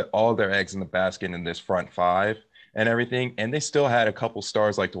they put all their eggs in the basket in this front five and everything, and they still had a couple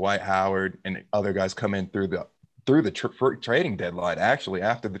stars like Dwight Howard and other guys come in through the trading deadline. Actually,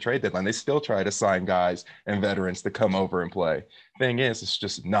 after the trade deadline, they still try to sign guys and veterans to come over and play. Thing is, it's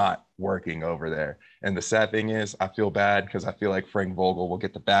just not working over there. And the sad thing is, I feel bad because I feel like Frank Vogel will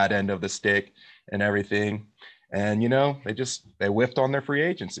get the bad end of the stick and everything. And, they whiffed on their free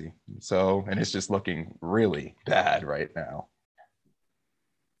agency. So, and it's just looking really bad right now.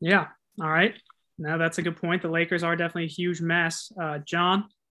 Yeah. All right. No, that's a good point. The Lakers are definitely a huge mess. John,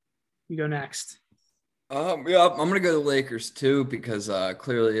 you go next. Yeah, I'm going to go to the Lakers too, because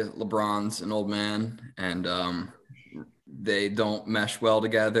clearly LeBron's an old man and they don't mesh well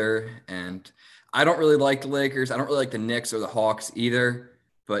together. And I don't really like the Lakers. I don't really like the Knicks or the Hawks either.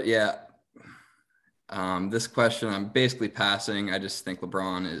 But yeah, this question I'm basically passing. I just think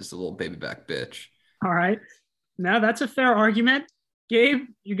LeBron is a little baby back bitch. All right. Now that's a fair argument. Gabe,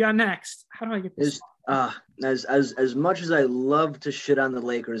 you got next. How do I get this? As much as I love to shit on the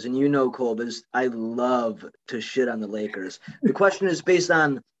Lakers, and you know, Kolb, I love to shit on the Lakers. The question is based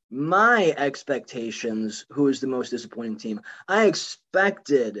on my expectations. Who is the most disappointing team? I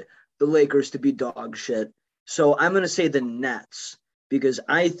expected the Lakers to be dog shit, so I'm gonna say the Nets because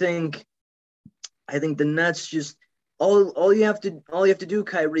I think the Nets just all you have to do,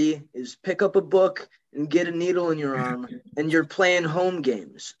 Kyrie, is pick up a book and get a needle in your arm, and you're playing home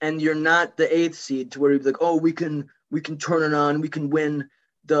games, and you're not the 8th seed to where you're like, oh, we can turn it on, we can win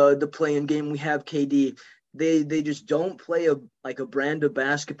the play-in game, we have KD. They just don't play a brand of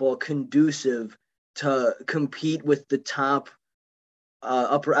basketball conducive to compete with the top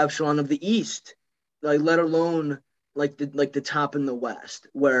upper echelon of the East, like let alone like the top in the West,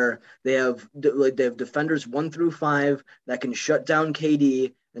 where they have defenders 1 through 5 that can shut down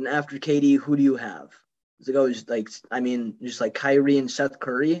KD. And after KD, who do you have? It's just like Kyrie and Seth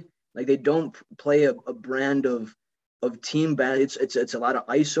Curry. Like they don't play a brand of team it's a lot of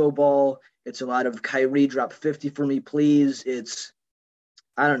ISO ball. It's a lot of Kyrie drop 50 for me, please.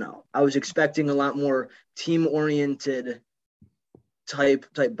 I don't know. I was expecting a lot more team oriented type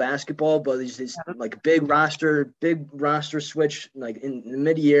basketball, but these like big roster switch like in the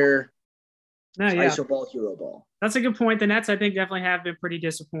mid-year. ISO ball, hero ball. That's a good point. The Nets, I think, definitely have been pretty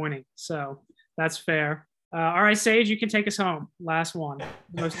disappointing. So that's fair. All right, Sage, you can take us home. Last one.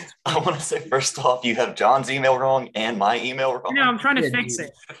 I want to say, first off, you have John's email wrong and my email wrong. No, I'm trying to fix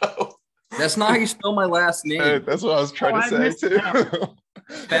it. That's not how you spell my last name. That's what I was trying to say, too.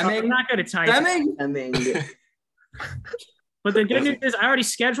 I'm not good at typing. But the good news is I already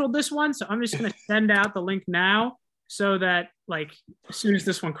scheduled this one, so I'm just going to send out the link now so that, like, as soon as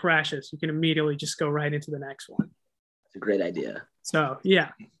this one crashes, you can immediately just go right into the next one. It's a great idea. So, yeah.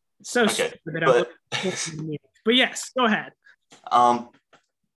 So okay, but yes, go ahead.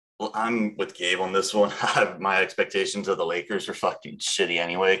 Well, I'm with Gabe on this one. My expectations of the Lakers are fucking shitty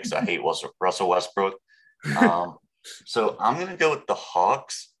anyway because I hate Russell Westbrook. So I'm going to go with the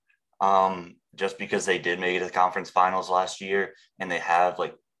Hawks just because they did make it to the conference finals last year and they have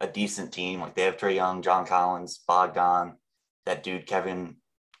like a decent team. Like they have Trae Young, John Collins, Bogdan, that dude Kevin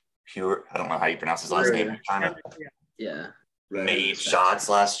Pure. I don't know how you pronounce his last name. Kind of made shots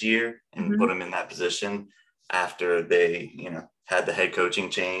last year and put him in that position after they, had the head coaching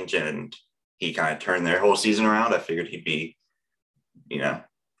change and he kind of turned their whole season around. I figured he'd be,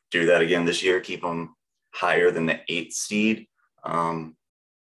 do that again this year, keep them higher than the 8th seed.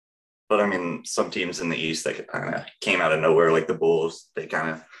 But I mean, some teams in the East that kind of came out of nowhere, like the Bulls, they kind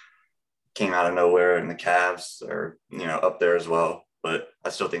of came out of nowhere, and the Cavs are, up there as well. But I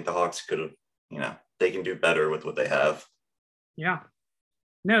still think the Hawks could have, they can do better with what they have. Yeah.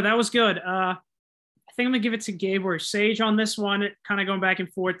 No, that was good. I think I'm going to give it to Gabe or Sage on this one, kind of going back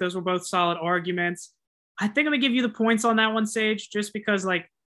and forth. Those were both solid arguments. I think I'm going to give you the points on that one, Sage, just because, like,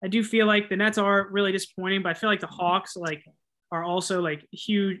 I do feel like the Nets are really disappointing, but I feel like the Hawks, like, are also like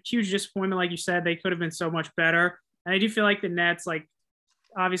huge disappointment. Like you said, they could have been so much better. And I do feel like the Nets, like,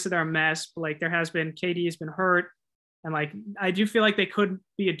 obviously they're a mess, but like KD has been hurt. And like, I do feel like they could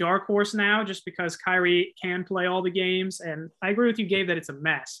be a dark horse now just because Kyrie can play all the games. And I agree with you, Gabe, that it's a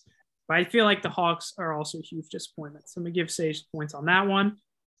mess, but I feel like the Hawks are also a huge disappointment. So I'm gonna give Sage points on that one.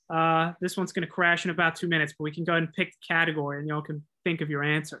 This one's going to crash in about 2 minutes, but we can go ahead and pick the category and y'all can think of your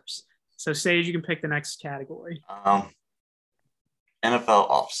answers. So Sage, you can pick the next category. NFL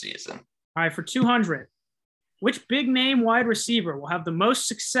offseason. All right, for 200, which big name wide receiver will have the most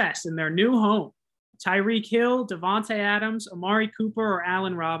success in their new home? Tyreek Hill, Devontae Adams, Amari Cooper, or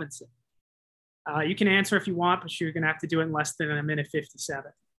Allen Robinson? You can answer if you want, but you're going to have to do it in less than a minute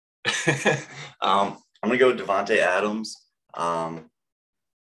 57. I'm going to go with Devontae Adams.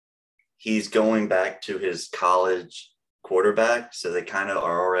 He's going back to his college quarterback, so they kind of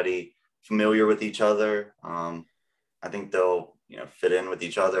are already familiar with each other. I think they'll fit in with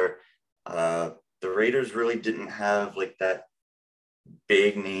each other. The Raiders really didn't have like that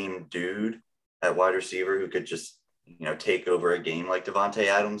big name dude at wide receiver who could just take over a game like Devontae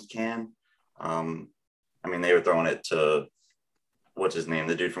Adams can. I mean, they were throwing it to what's his name,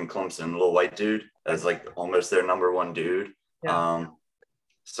 the dude from Clemson, little white dude, as like almost their number one dude. Yeah.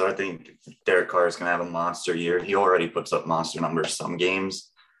 So I think Derek Carr is going to have a monster year. He already puts up monster numbers some games.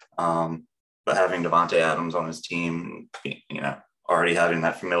 But having Devontae Adams on his team, already having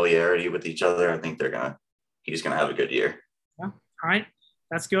that familiarity with each other, I think he's going to have a good year. Yeah. All right.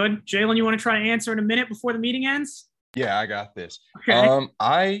 That's good. Jalen, you want to try to answer in a minute before the meeting ends? Yeah, I got this. Okay.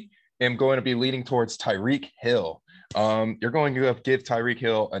 I am going to be leaning towards Tyreek Hill. You're going to give Tyreek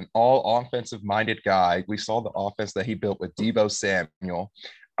Hill an all offensive minded guy. We saw the offense that he built with Deebo Samuel.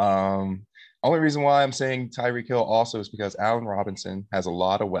 Only reason why I'm saying Tyreek Hill also is because Allen Robinson has a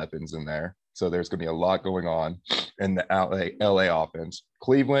lot of weapons in there. So there's going to be a lot going on in the LA offense.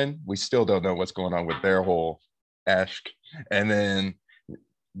 Cleveland, we still don't know what's going on with their whole Esk. And then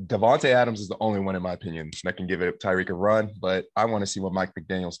Devontae Adams is the only one, in my opinion, that can give it Tyreek a run. But I want to see what Mike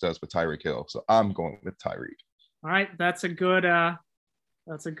McDaniels does with Tyreek Hill. So I'm going with Tyreek. All right, that's a good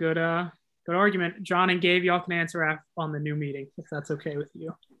argument. John and Gabe, y'all can answer on the new meeting if that's okay with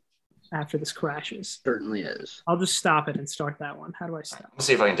you. After this crashes, Certainly is. I'll just stop it and start that one. How do I stop? Let's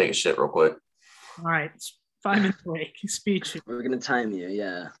see if I can take a shit real quick. All right, it's 5 minutes break. Speech. We're gonna time you,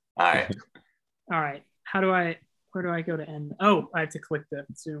 yeah. All right. All right. Where do I go to end? Oh, I have to click the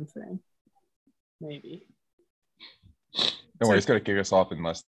Zoom thing. Maybe. Don't worry, it's going to kick us off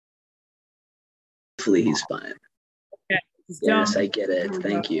unless. Hopefully he's fine. Okay. Yes, I get it.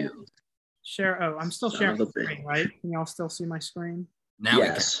 Thank you. Share. Oh, I'm still sharing the screen, right? Can y'all still see my screen? Now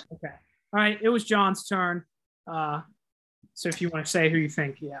yes. Okay. All right. It was John's turn. So if you want to say who you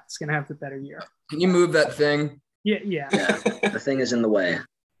think, yeah, it's gonna have the better year. Can you move that thing? Yeah. Yeah, the thing is in the way.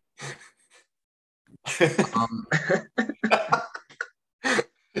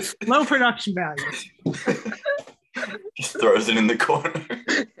 Low production values. Just throws it in the corner.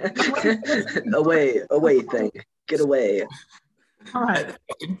 away thing. Get away. All right.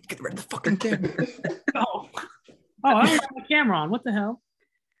 Get rid of the fucking thing. Oh, I don't have my camera on. What the hell?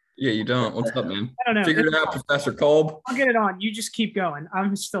 Yeah, you don't. What's up, man? I don't know. Figure it out, Professor Kolb. I'll get it on. You just keep going.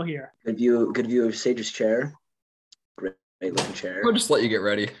 I'm still here. Good view of Sage's chair. Great looking chair. I'll just let you get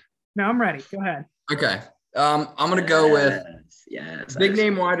ready. No, I'm ready. Go ahead. Okay. I'm gonna go with big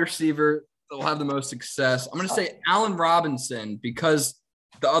name wide receiver that will have the most success. I'm gonna say Allen Robinson because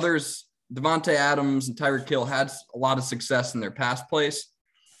the others, Devontae Adams and Tyreek Hill, had a lot of success in their past place.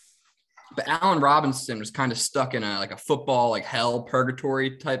 But Allen Robinson was kind of stuck in a football hell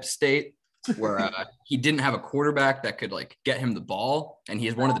purgatory type state where he didn't have a quarterback that could get him the ball, and he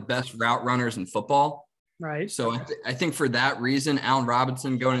is one of the best route runners in football. Right. So I think for that reason, Allen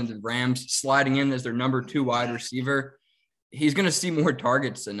Robinson going into the Rams, sliding in as their number 2 wide receiver, he's going to see more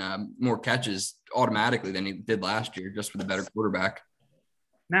targets and more catches automatically than he did last year, just with a better quarterback.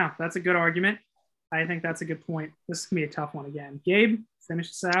 Now, that's a good argument. I think that's a good point. This is going to be a tough one again. Gabe, finish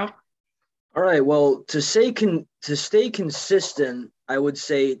this out. All right. Well, to stay consistent, I would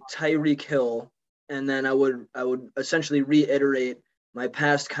say Tyreek Hill, and then I would essentially reiterate my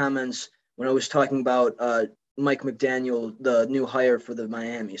past comments when I was talking about Mike McDaniel, the new hire for the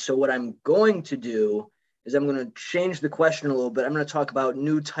Miami. So what I'm going to do is I'm going to change the question a little bit. I'm going to talk about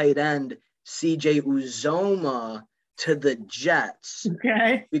new tight end CJ Uzomah to the Jets.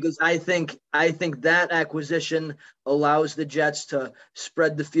 Okay. Because I think that acquisition allows the Jets to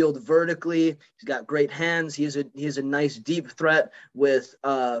spread the field vertically. He's got great hands. He has a nice deep threat with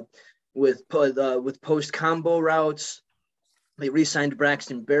post combo routes. They re-signed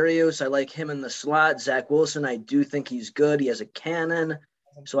Braxton Berrios. I like him in the slot. Zach Wilson, I do think he's good. He has a cannon.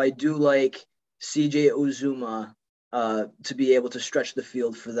 So I do like CJ Uzomah to be able to stretch the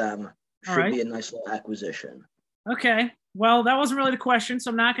field for them. Should be a nice little acquisition. Okay. Well, that wasn't really the question, so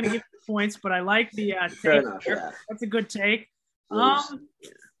I'm not going to give you points, but I like the Fair take. enough, yeah. That's a good take.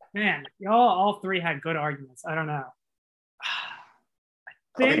 Man, y'all all three had good arguments. I don't know.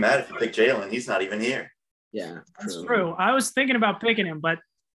 I'll be mad if you pick Jalen. He's not even here. Yeah, that's true. I was thinking about picking him, but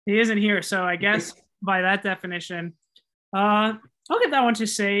he isn't here. So I guess by that definition, I'll give that one to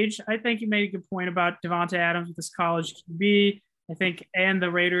Sage. I think you made a good point about Devontae Adams with this college QB. I think, and the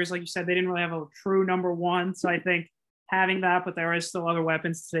Raiders, like you said, they didn't really have a true number 1. So I think having that, but there is still other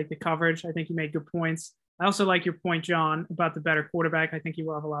weapons to take the coverage. I think you made good points. I also like your point, John, about the better quarterback. I think he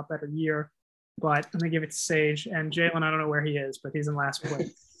will have a lot better year, but I'm going to give it to Sage. And Jalen, I don't know where he is, but he's in last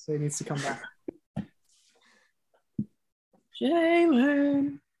place, so he needs to come back.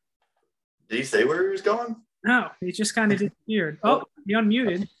 Jalen. Did he say where he was going? No, he just kind of disappeared. Oh, he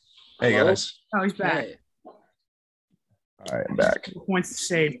unmuted. Hey, guys. Oh, he's back. Hey. All right, I'm back. Points to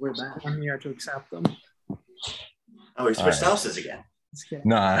Sage. We're back. I'm here to accept them. Oh, he switched houses again.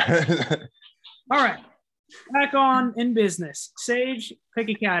 Nah. All right. Back on in business. Sage, pick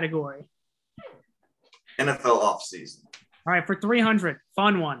a category. NFL offseason. All right, for 300,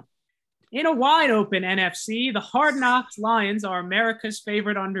 fun one. In a wide open NFC, the Hard Knocks Lions are America's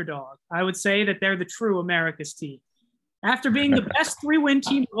favorite underdog. I would say that they're the true America's team. After being the best 3-win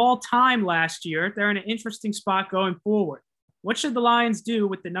team of all time last year, they're in an interesting spot going forward. What should the Lions do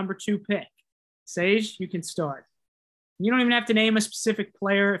with the number 2 pick? Sage, you can start. You don't even have to name a specific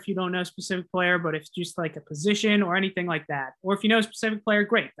player if you don't know a specific player, but if it's just like a position or anything like that. Or if you know a specific player,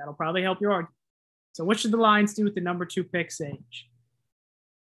 great. That'll probably help your argument. So what should the Lions do with the number 2 pick, Sage?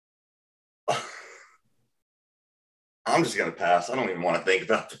 I'm just gonna pass. I don't even want to think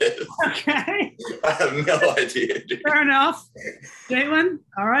about this. Okay. I have no idea, dude. Fair enough. Jalen,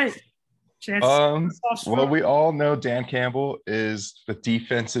 all right. Chance. Well, we all know Dan Campbell is the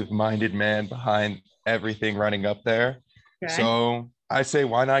defensive-minded man behind everything running up there. Okay. So I say,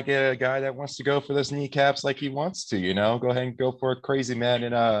 why not get a guy that wants to go for those kneecaps like he wants to? Go ahead and go for a crazy man.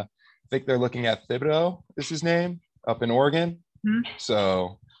 And I think they're looking at Thibodeau, is his name, up in Oregon. Mhm.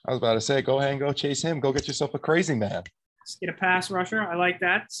 So I was about to say, go ahead and go chase him. Go get yourself a crazy man. Let's get a pass rusher. I like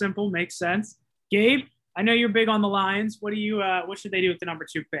that. Simple, makes sense. Gabe, I know you're big on the Lions. What should they do with the number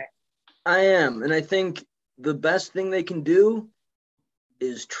 2 pick? I am, and I think the best thing they can do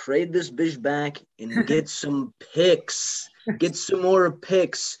is trade this bitch back and get some picks. Get some more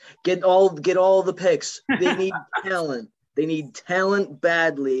picks. Get all the picks. They need talent. They need talent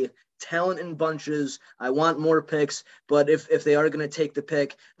badly. Talent in bunches. I want more picks, but if they are going to take the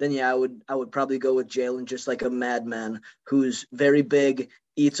pick, then yeah, I would probably go with Jalen, just like a madman who's very big,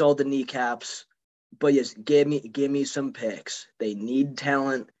 eats all the kneecaps. But yes, give me some picks. They need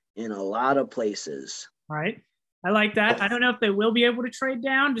talent in a lot of places. All right. I like that. I don't know if they will be able to trade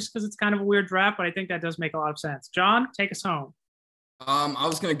down just because it's kind of a weird draft, but I think that does make a lot of sense. John, take us home. I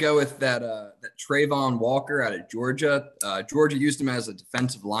was going to go with that Trayvon Walker out of Georgia. Georgia used him as a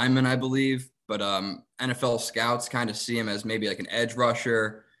defensive lineman, I believe, but NFL scouts kind of see him as maybe like an edge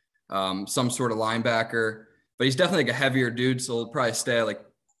rusher, some sort of linebacker. But he's definitely like a heavier dude, so he'll probably stay like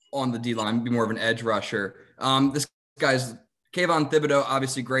on the D line, be more of an edge rusher. This guy's Kayvon Thibodeau,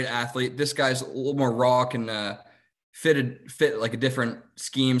 obviously great athlete. This guy's a little more raw, can fit like a different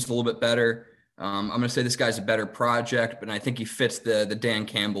schemes a little bit better. I'm going to say this guy's a better project, but I think he fits the Dan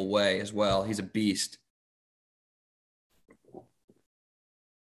Campbell way as well. He's a beast.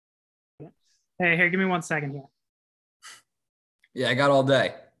 Hey, here, give me 1 second here. Yeah, I got all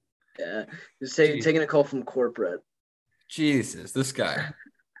day. Yeah, just taking a call from corporate. Jesus, this guy.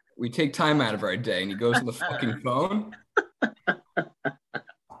 We take time out of our day, and he goes on the fucking phone.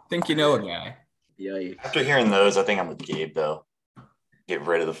 Think you know a guy. Yikes. After hearing those, I think I'm with Gabe though. Get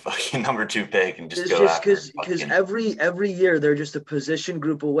rid of the fucking number 2 pick and just go after because every year they're just a position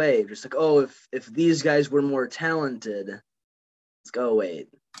group away. Just like, oh, if these guys were more talented, let's go away.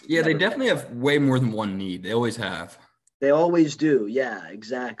 Yeah, they definitely have way more than one need. They always have. They always do. Yeah,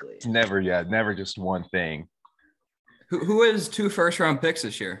 exactly. Never just one thing. Who has 2 first-round picks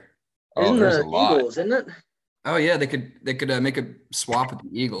this year? Isn't There's the a lot. Eagles, isn't it? Oh yeah, they could make a swap with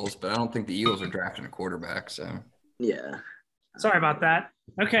the Eagles, but I don't think the Eagles are drafting a quarterback. So Yeah. Sorry about that.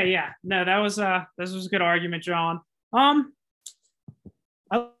 Okay, yeah. No, this was a good argument, John.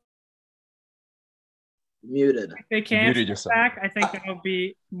 Muted. If they can Muted get yourself. back, I think that would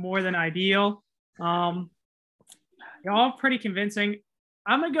be more than ideal. You're all pretty convincing.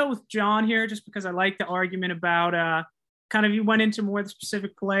 I'm gonna go with John here just because I like the argument about kind of you went into more the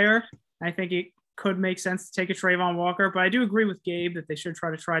specific player. I think it could make sense to take a Trayvon Walker, but I do agree with Gabe that they should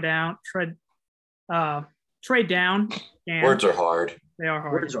try to trade down. And Words are hard. they are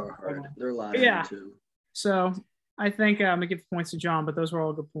hard. Words are hard. They're loud Yeah. too. So I think I'm gonna give the points to John, but those were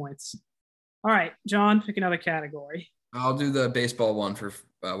all good points. All right, John, pick another category. I'll do the baseball one for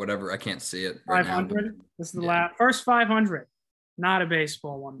whatever. I can't see it right now. 500. This is the Yeah. first 500. Not a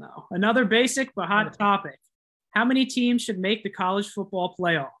baseball one though. Another basic but hot topic. How many teams should make the college football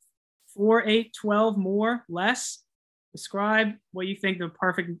playoff? 4, 8, 12, more, less? Describe what you think the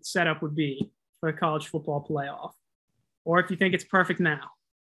perfect setup would be for a college football playoff. Or if you think it's perfect now.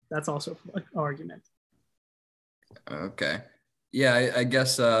 That's also an argument. Okay. Yeah, I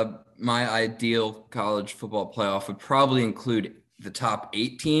guess my ideal college football playoff would probably include the top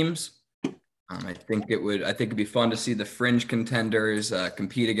 8 teams. I think it'd be fun to see the fringe contenders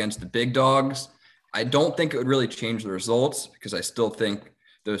compete against the big dogs. I don't think it would really change the results because I still think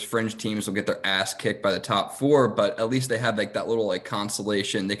those fringe teams will get their ass kicked by the top 4, but at least they have like that little like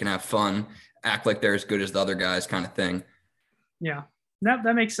consolation. They can have fun, act like they're as good as the other guys kind of thing. Yeah, that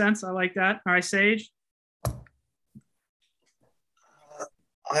makes sense. I like that. All right, Sage.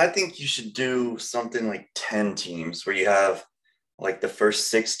 I think you should do something like 10 teams where you have like the first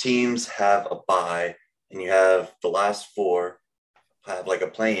 6 teams have a bye and you have the last 4 have like a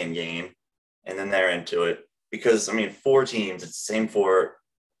play-in game and then they're into it. Because, 4 teams, it's the same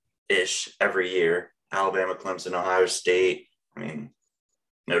 4-ish every year. Alabama, Clemson, Ohio State.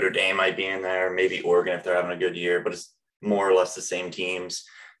 Notre Dame might be in there, maybe Oregon if they're having a good year, but it's more or less the same teams.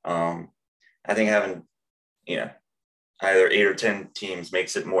 I think having, either 8 or 10 teams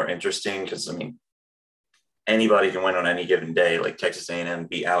makes it more interesting because, anybody can win on any given day. Like Texas A&M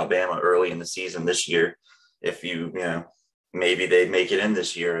beat Alabama early in the season this year. If maybe they make it in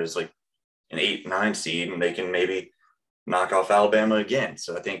this year as like an 8-9 seed and they can maybe knock off Alabama again.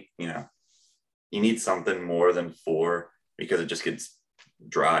 So I think, you need something more than 4 because it just gets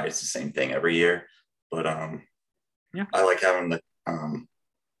dry. It's the same thing every year. But yeah, I like having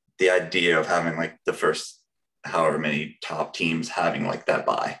the idea of having like the first however many top teams having like that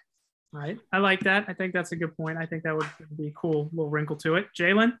bye. Right. I like that. I think that's a good point. I think that would be a cool little wrinkle to it.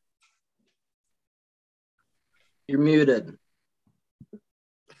 Jalen? You're muted.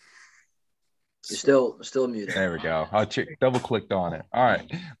 You're still muted. There we go. I double clicked on it. All right.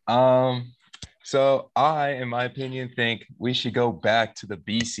 So I, in my opinion, think we should go back to the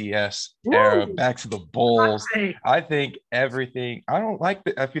BCS era, back to the bowls. I think everything. I don't like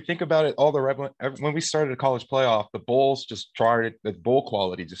if you think about it. When we started a college playoff, the bowls the bowl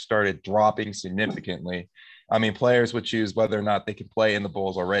quality just started dropping significantly. I mean, players would choose whether or not they can play in the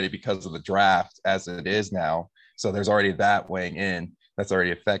bowls already because of the draft as it is now. So there's already that weighing in. That's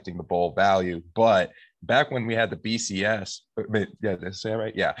already affecting the bowl value. But back when we had the BCS, yeah, did I say that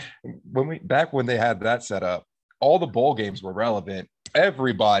right? Yeah. Back when they had that set up, all the bowl games were relevant.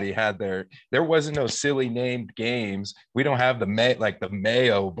 Everybody had there wasn't no silly named games. We don't have the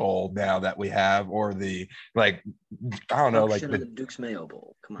Mayo Bowl now that we have, or the I don't know, like the Duke's Mayo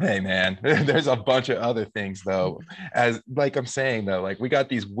Bowl. Come on. Hey man, there's a bunch of other things though. As like I'm saying though, like we got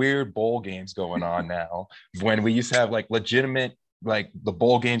these weird bowl games going on now when we used to have like legitimate, like the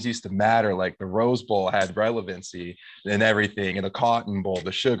bowl games used to matter, like the Rose Bowl had relevancy and everything, and the Cotton Bowl,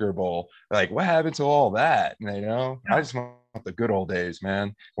 the Sugar Bowl. Like, what happened to all that? I just want the good old days,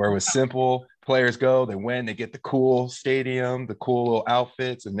 man, where it was simple. Players go, they win, they get the cool stadium, the cool little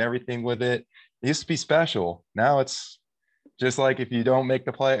outfits and everything with it. It used to be special. Now it's just like if you don't make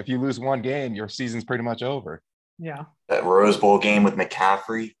the play, if you lose one game, your season's pretty much over. Yeah. That Rose Bowl game with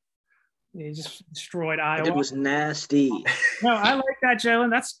McCaffrey. He just destroyed Iowa. It was nasty. No, I like that, Jalen.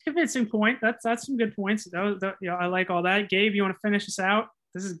 That's a convincing point. That's some good points. I like all that. Gabe, you want to finish us out?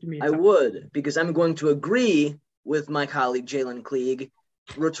 This is gonna be. I would, because I'm going to agree with my colleague Jalen Klieg.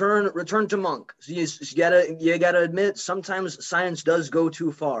 Return to Monk. So you gotta admit sometimes science does go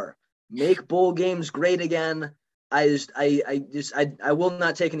too far. Make bowl games great again. I will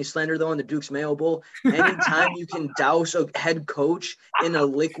not take any slander though on the Duke's Mayo Bowl. Anytime you can douse a head coach in a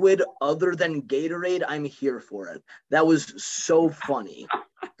liquid other than Gatorade, I'm here for it. That was so funny.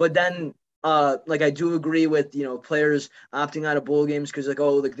 But then I do agree with players opting out of bowl games because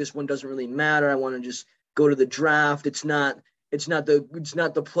this one doesn't really matter. I want to just go to the draft. It's not the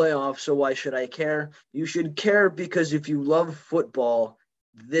playoffs, so why should I care? You should care because if you love football,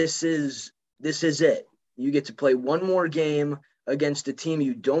 this is it. You get to play one more game against a team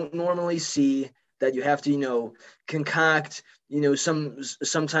you don't normally see, that you have to, concoct,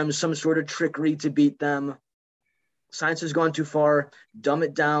 sometimes some sort of trickery to beat them. Science has gone too far. Dumb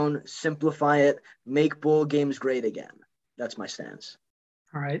it down, simplify it, make bowl games great again. That's my stance.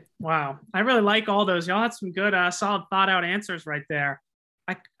 All right. Wow. I really like all those. Y'all had some good, solid, thought out answers right there.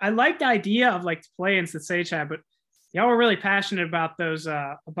 I like the idea of like play-ins that Sage had, but y'all were really passionate about those,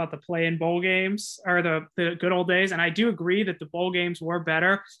 about the play-in bowl games or the good old days. And I do agree that the bowl games were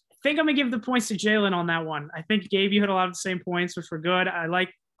better. I think I'm going to give the points to Jalen on that one. I think Gabe, you hit a lot of the same points, which were good. I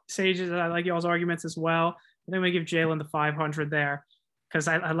like Sage's, I like y'all's arguments as well. I think I'm going to give Jalen the 500 there because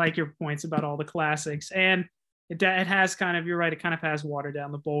I like your points about all the classics. And it has kind of, you're right, it kind of has watered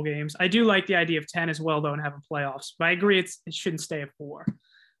down the bowl games. I do like the idea of 10 as well, though, and having playoffs. But I agree it shouldn't stay at 4.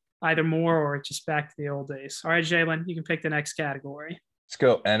 Either more or just back to the old days. All right, Jalen, you can pick the next category. Let's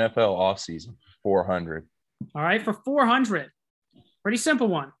go NFL offseason, 400. All right, for 400, pretty simple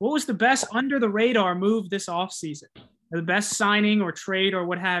one. What was the best under-the-radar move this offseason? Or the best signing or trade or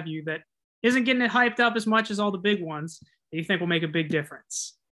what have you that isn't getting it hyped up as much as all the big ones that you think will make a big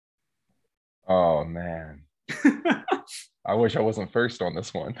difference? Oh, man. I wish I wasn't first on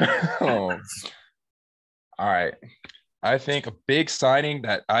this one. All right. I think a big signing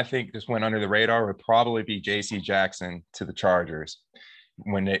that I think just went under the radar would probably be J.C. Jackson to the Chargers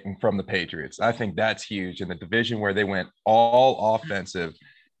from the Patriots. I think that's huge in the division where they went all offensive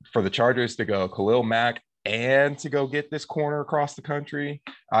for the Chargers to go Khalil Mack and to go get this corner across the country.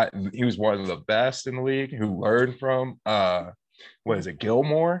 He was one of the best in the league who learned from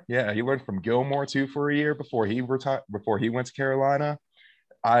Gilmore? Yeah, he learned from Gilmore too for a year before he retired, before he went to Carolina.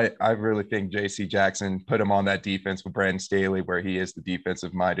 I really think J.C. Jackson put him on that defense with Brandon Staley, where he is the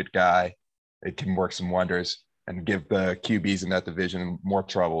defensive-minded guy. It can work some wonders and give the QBs in that division more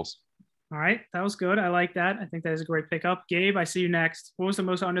troubles. All right, that was good. I like that. I think that is a great pickup. Gabe, I see you next. What was the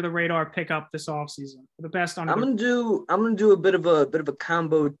most under the radar pickup this offseason? The best under. I'm gonna do a bit of a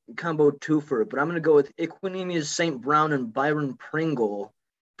combo twofer, but I'm gonna go with Equinemius St. Brown and Byron Pringle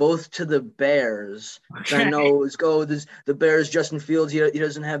both to the Bears. Okay. I know it's the Bears, Justin Fields, he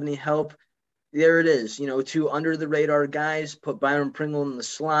doesn't have any help. There it is. Two under the radar guys. Put Byron Pringle in the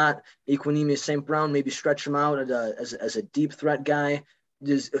slot. Equinemius St. Brown, maybe stretch him out as a deep threat guy.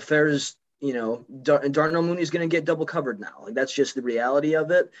 Affairs, Darnell Mooney's going to get double covered now. Like, that's just the reality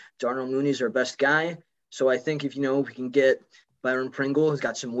of it. Darnell Mooney's our best guy. So I think if we can get Byron Pringle, who's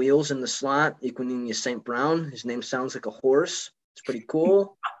got some wheels in the slot. Equinemius St. Brown, his name sounds like a horse. It's pretty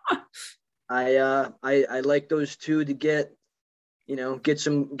cool. I like those two to get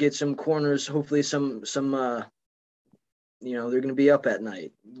some corners. Hopefully some they're going to be up at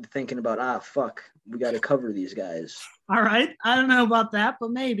night thinking about, fuck, we got to cover these guys. All right. I don't know about that,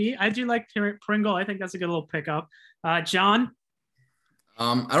 but maybe. I do like Pringle. I think that's a good little pickup. John?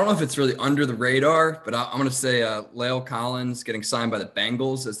 I don't know if it's really under the radar, but I'm going to say La'el Collins getting signed by the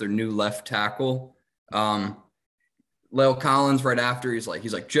Bengals as their new left tackle. La'el Collins, right after, he's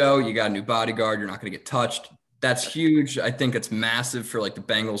like, Joe, you got a new bodyguard. You're not going to get touched. That's huge. I think it's massive for the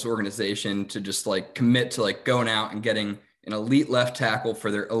Bengals organization to just commit to going out and getting an elite left tackle for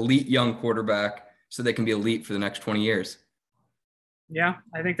their elite young quarterback so they can be elite for the next 20 years. Yeah,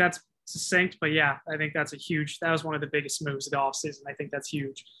 I think that's succinct, but yeah, I think that was one of the biggest moves of the offseason. I think that's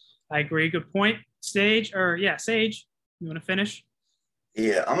huge. I agree. Good point. Sage, you want to finish?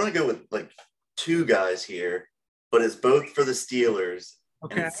 Yeah, I'm going to go with two guys here, but it's both for the Steelers.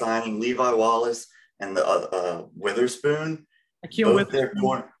 Okay. And it's signing Levi Wallace and the Witherspoon. Akeel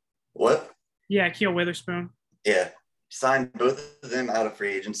Witherspoon. What? Yeah, Akeel Witherspoon. Yeah. Signed both of them out of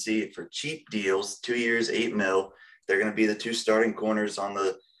free agency for cheap deals, 2 years, $8 million. They're going to be the two starting corners on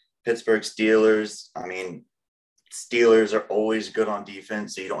the Pittsburgh Steelers. I mean, Steelers are always good on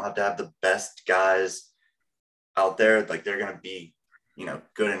defense, so you don't have to have the best guys out there. They're going to be,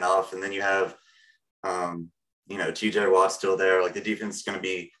 good enough. And then you have, TJ Watt still there. The defense is going to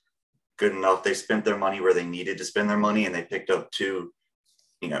be good enough. They spent their money where they needed to spend their money, and they picked up two,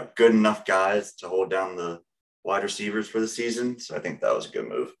 good enough guys to hold down the wide receivers for the season. So I think that was a good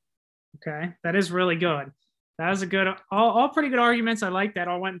move. Okay. That is really good. That was all pretty good arguments. I like that.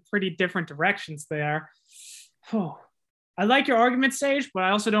 All went in pretty different directions there. Oh, I like your argument, Sage, but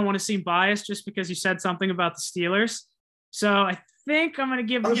I also don't want to seem biased just because you said something about the Steelers. So I think I'm going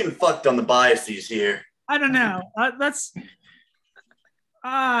to I'm getting fucked on the biases here. I don't know.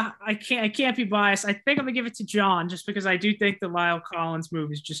 I can't be biased. I think I'm gonna give it to John just because I do think the La'el Collins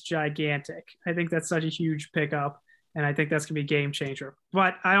move is just gigantic. I think that's such a huge pickup, and I think that's gonna be a game changer.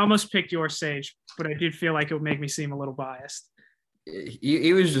 But I almost picked your Sage, but I did feel like it would make me seem a little biased.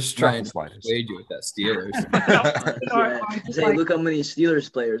 He was just trying to persuade you with that Steelers. Hey, look how many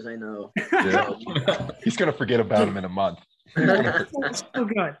Steelers players I know. Yeah. He's gonna forget about him in a month. So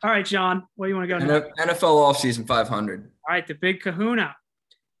good. All right, John, what do you want to go to? NFL offseason 500. All right, the big kahuna.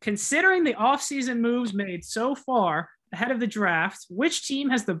 Considering the offseason moves made so far ahead of the draft, which team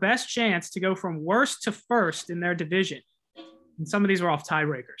has the best chance to go from worst to first in their division? And some of these were off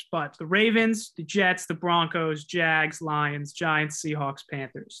tiebreakers, but the Ravens, the Jets, the Broncos, Jags, Lions, Giants, Seahawks,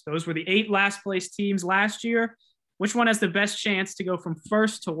 Panthers. Those were the 8 last place teams last year. Which one has the best chance to go from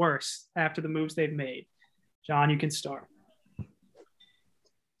first to worst after the moves they've made? John, you can start.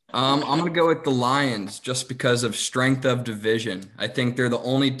 I'm going to go with the Lions just because of strength of division. I think they're the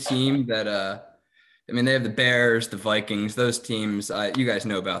only team that, they have the Bears, the Vikings, those teams. You guys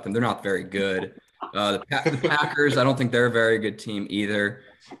know about them. They're not very good. The Packers, I don't think they're a very good team either.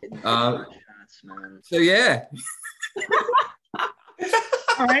 So, yeah.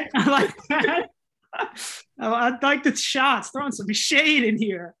 All right. I like that. I like the shots, throwing some shade in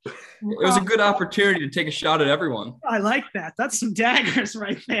here. It was a good opportunity to take a shot at everyone. I like that. That's some daggers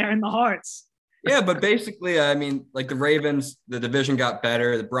right there in the hearts. Yeah, but basically, the Ravens, the division got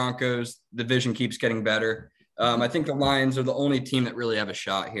better. The Broncos, the division keeps getting better. I think the Lions are the only team that really have a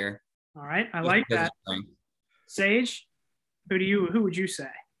shot here. All right, I like that. Sage, who would you say?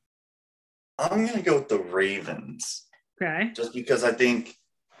 I'm going to go with the Ravens. Okay. Just because I think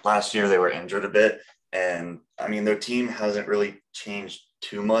last year they were injured a bit. And, their team hasn't really changed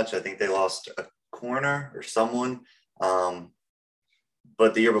too much. I think they lost a corner or someone.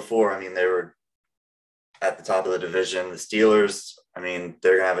 But the year before, they were at the top of the division. The Steelers, they're going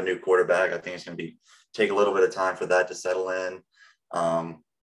to have a new quarterback. I think it's going to take a little bit of time for that to settle in.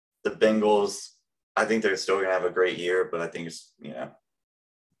 The Bengals, I think they're still going to have a great year, but I think it's going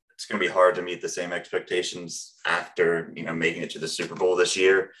to be hard to meet the same expectations after, making it to the Super Bowl this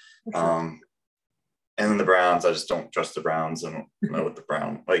year. And then the Browns, I just don't trust the Browns. I don't know what the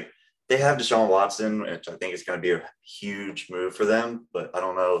Browns they have Deshaun Watson, which I think is going to be a huge move for them, but I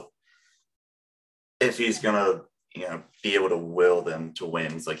don't know if he's going to, be able to will them to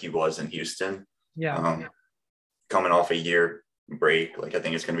wins like he was in Houston. Yeah. Coming off a year break, like I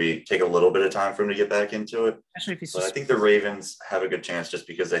think it's going to take a little bit of time for him to get back into it. Especially if he's but I think the Ravens have a good chance just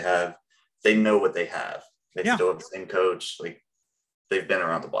because they know what they have. They still have the same coach. Like they've been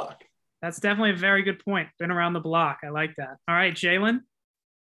around the block. That's definitely a very good point. Been around the block. I like that. All right, Jalen.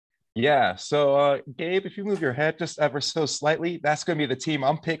 Yeah. So, Gabe, if you move your head just ever so slightly, that's going to be the team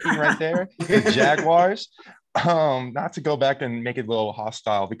I'm picking right there, the Jaguars. Not to go back and make it a little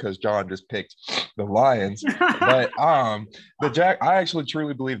hostile because John just picked the Lions, but I actually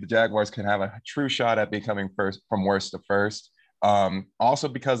truly believe the Jaguars can have a true shot at becoming first from worst to first. Also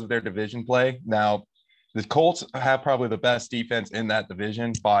because of their division play. Now, the Colts have probably the best defense in that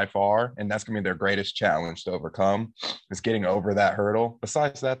division by far, and that's going to be their greatest challenge to overcome is getting over that hurdle.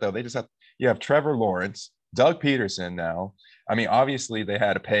 Besides that, though, you have Trevor Lawrence, Doug Peterson now. I mean, obviously they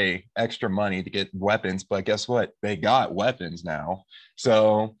had to pay extra money to get weapons, but guess what? They got weapons now.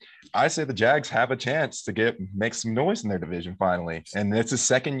 So I say the Jags have a chance to make some noise in their division finally, and it's a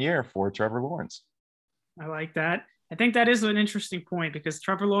second year for Trevor Lawrence. I like that. I think that is an interesting point because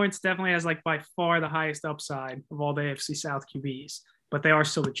Trevor Lawrence definitely has like by far the highest upside of all the AFC South QBs, but they are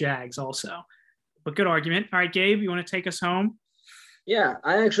still the Jags also. But good argument. All right, Gabe, you want to take us home? Yeah,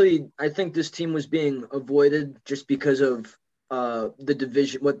 I think this team was being avoided just because of the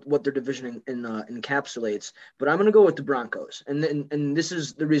division, what their division encapsulates. But I'm going to go with the Broncos, and this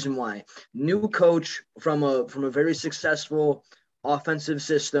is the reason why. New coach from a very successful offensive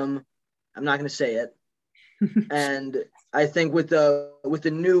system. I'm not going to say it. And I think with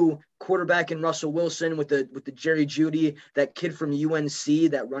the new quarterback in Russell Wilson, with the Jerry Jeudy, that kid from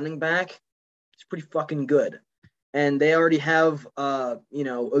UNC, that running back, it's pretty fucking good. And they already have a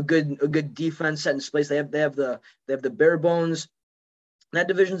good defense set in place. They have the bare bones. That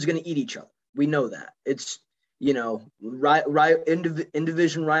division is going to eat each other. We know that. It's in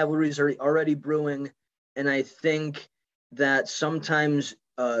division rivalries are already brewing, and I think that sometimes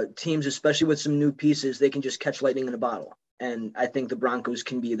teams, especially with some new pieces, they can just catch lightning in a bottle. And I think the Broncos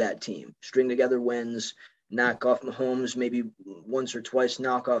can be that team. String together wins, knock off Mahomes maybe once or twice,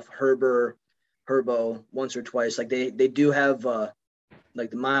 knock off Herbo once or twice. Like they do have like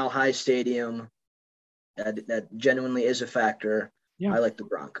the Mile High Stadium that genuinely is a factor. Yeah. I like the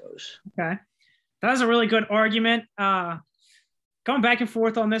Broncos. Okay. That was a really good argument. Going back and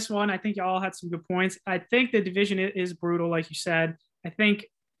forth on this one, I think y'all had some good points. I think the division is brutal, like you said. I think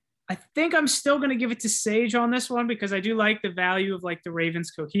I'm still going to give it to Sage on this one because I do like the value of like the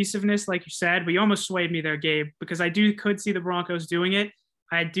Ravens' cohesiveness, like you said, but you almost swayed me there, Gabe, because I could see the Broncos doing it.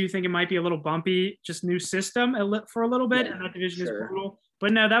 I do think it might be a little bumpy, just new system for a little bit, and that division is brutal.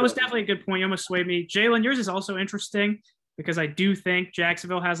 But no, that was definitely a good point. You almost swayed me. Jalen, yours is also interesting because I do think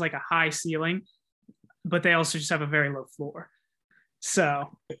Jacksonville has like a high ceiling, but they also just have a very low floor.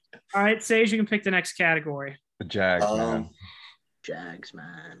 So, all right, Sage, you can pick the next category. The Jags, man. Jags,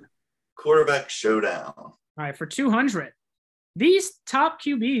 man. Quarterback showdown. All right, for 200. These top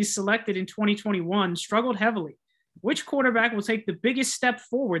QBs selected in 2021 struggled heavily. Which quarterback will take the biggest step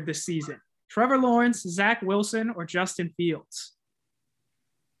forward this season? Trevor Lawrence, Zach Wilson, or Justin Fields?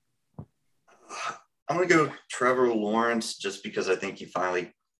 I'm going to go Trevor Lawrence just because I think he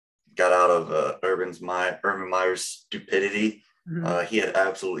finally got out of Urban Meyer's stupidity. Mm-hmm. He had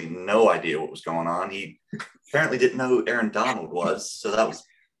absolutely no idea what was going on. He apparently didn't know who Aaron Donald was, so that was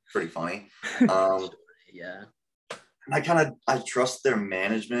pretty funny. Yeah. And I trust their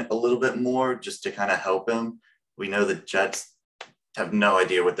management a little bit more just to kind of help him. We know the Jets have no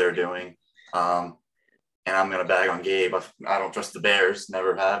idea what they're doing. And I'm going to bag on Gabe. I don't trust the Bears.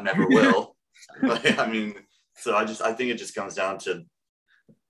 Never have, never will. But I mean, so I think it just comes down to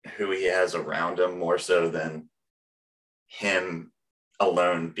who he has around him more so than him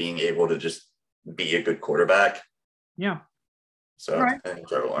alone being able to just be a good quarterback. Yeah. So right. I think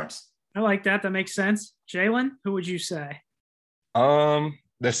Trevor Lawrence. I like that. That makes sense. Jalen, who would you say?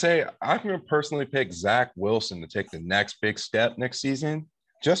 They say I'm going to personally pick Zach Wilson to take the next big step next season,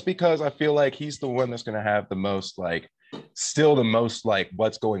 just because I feel like he's the one that's going to have the most what's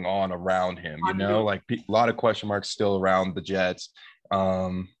going on around him, like a lot of question marks still around the Jets.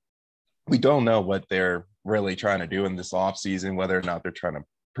 We don't know what they're really trying to do in this offseason, whether or not they're trying to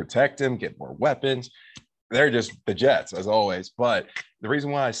protect him, get more weapons. They're just the Jets as always. But the reason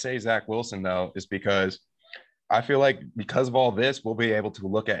why I say Zach Wilson though, is because I feel like because of all this, we'll be able to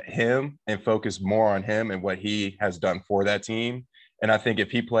look at him and focus more on him and what he has done for that team. And I think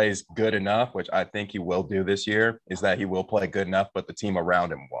if he plays good enough, which I think he will do this year, is that he will play good enough, but the team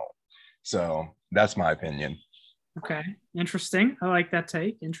around him won't. So that's my opinion. Okay. Interesting. I like that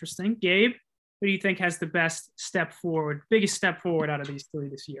take. Interesting. Gabe? who do you think has the biggest step forward out of these three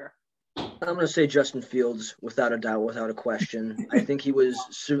this year? I'm going to say Justin Fields, without a doubt, without a question. I think he was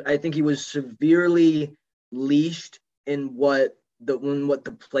severely leashed in what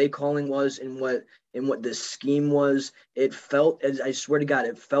the play calling was and what the scheme was. It felt, as I swear to God,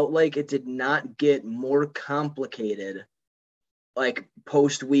 it felt like it did not get more complicated like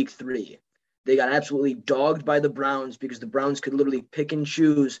post week 3. They got absolutely dogged by the Browns because the Browns could literally pick and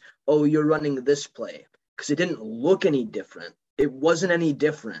choose, oh, you're running this play, because it didn't look any different. It wasn't any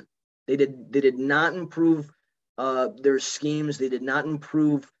different. They did not improve their schemes. They did not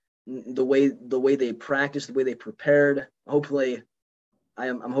improve the way they practiced, the way they prepared. Hopefully,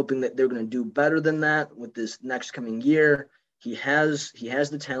 I'm hoping that they're going to do better than that with this next coming year. He has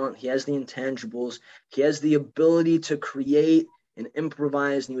the talent. He has the intangibles. He has the ability to create and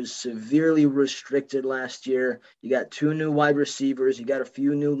improvise, and he was severely restricted last year. You got 2 new wide receivers. You got a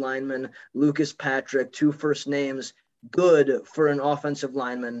few new linemen. Lucas Patrick, 2 first names. Good for an offensive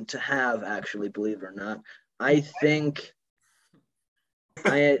lineman to have, actually, believe it or not. I think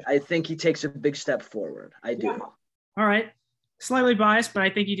he takes a big step forward. I do. All right. Slightly biased, but I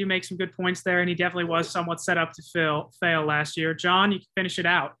think you do make some good points there, and he definitely was somewhat set up to fail last year. John, you can finish it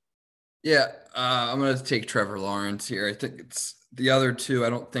out. Yeah, I'm going to take Trevor Lawrence here. I think it's the other two. I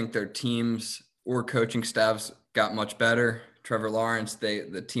don't think their teams or coaching staffs got much better. Trevor Lawrence,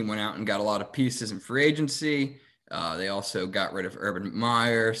 the team went out and got a lot of pieces in free agency. They also got rid of Urban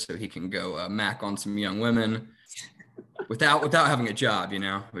Meyer so he can go mac on some young women without having a job,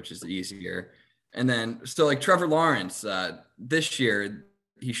 which is easier. And then still like Trevor Lawrence, this year,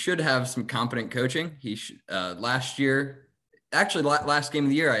 he should have some competent coaching. Last year, actually last game of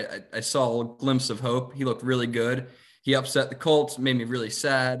the year, I saw a glimpse of hope. He looked really good. He upset the Colts, made me really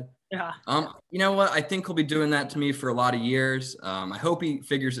sad. Yeah. You know what? I think he'll be doing that to me for a lot of years. I hope he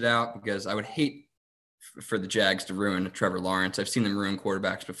figures it out because I would hate for the Jags to ruin Trevor Lawrence. I've seen them ruin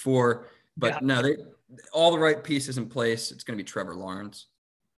quarterbacks before, but no, all the right pieces in place. It's going to be Trevor Lawrence.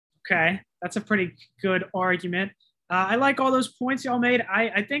 Okay, that's a pretty good argument. I like all those points y'all made.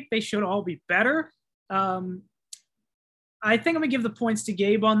 I think they should all be better. I think I'm going to give the points to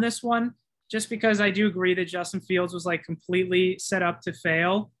Gabe on this one, just because I do agree that Justin Fields was like completely set up to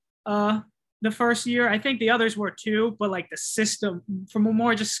fail the first year. I think the others were too, but like the system, from a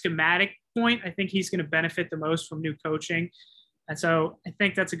more just schematic point, I think he's going to benefit the most from new coaching. And so I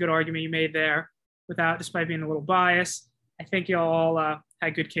think that's a good argument you made there despite being a little biased. I think y'all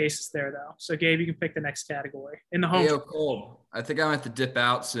had good cases there, though. So, Gabe, you can pick the next category in the home. Cool. I think I'm going to have to dip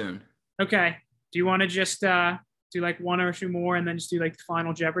out soon. Okay. Do you want to just do like 1 or 2 more and then just do like the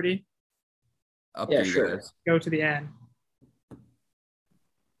final Jeopardy? Up to you guys. Go to the end.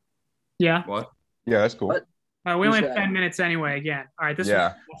 Yeah. What? Yeah, that's cool. What? We only have 10 minutes anyway, again. All right. This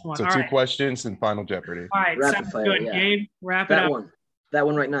one. So all 2 questions and final Jeopardy. All right. Rapid Sounds fire, good. yeah. Gabe, wrap it up. That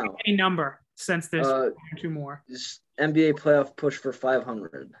one right now. Any number since there's 2 more. NBA playoff push for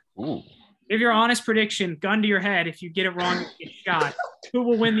 500. Ooh. Give your honest prediction, gun to your head. If you get it wrong, you get shot. Who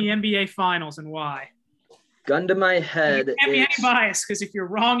will win the NBA Finals and why? Gun to my head. You can't be any bias, because if you're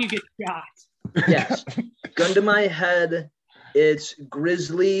wrong, you get shot. Yes. Gun to my head. It's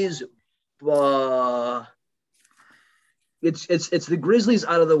Grizzlies. It's the Grizzlies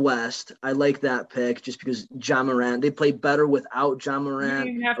out of the West. I like that pick just because Ja Morant. They play better without Ja Morant. You don't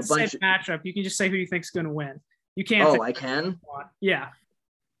even have to say the matchup. You can just say who you think's going to win. You can't. Oh, I can? Yeah.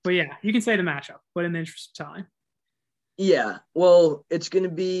 But yeah, you can say the matchup, but in the interest of time. Yeah. Well, it's going to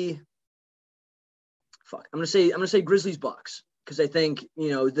be I'm going to say Grizzlies Bucks, because I think,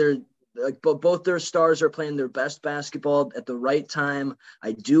 they're like both their stars are playing their best basketball at the right time.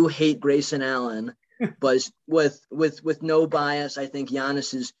 I do hate Grayson Allen, but with no bias, I think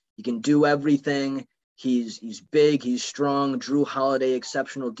Giannis he can do everything. He's big, he's strong. Drew Holiday,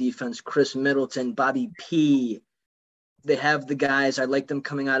 exceptional defense. Chris Middleton, Bobby P. They have the guys. I like them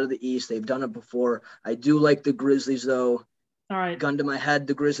coming out of the East. They've done it before. I do like the Grizzlies, though. All right. Gun to my head,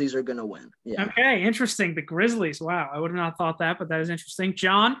 the Grizzlies are going to win. Yeah. Okay, interesting. The Grizzlies. Wow, I would have not thought that, but that is interesting.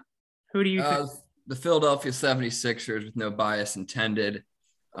 John, who do you think? The Philadelphia 76ers, with no bias intended.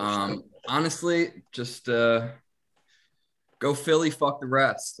 Honestly, just go Philly, fuck the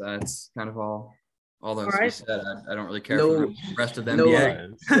rest. That's kind of all that to be said. I don't really care for the rest of the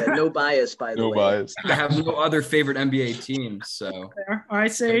NBA. No bias, by the way. No bias. I have no other favorite NBA teams. So. All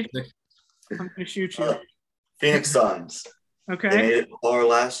right, Sage. I'm going to shoot you. Phoenix Suns. Okay. They made it far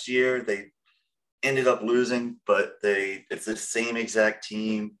last year. They ended up losing, but it's the same exact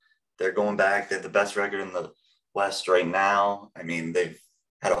team. They're going back. They have the best record in the West right now. I mean, they've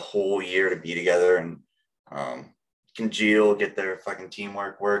had a whole year to be together and congeal, get their fucking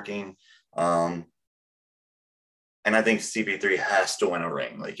teamwork working. And I think CP3 has to win a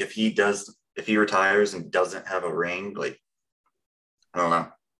ring. Like if he retires and doesn't have a ring, like, I don't know.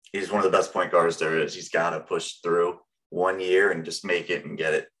 He's one of the best point guards there is. He's got to push through 1 year and just make it and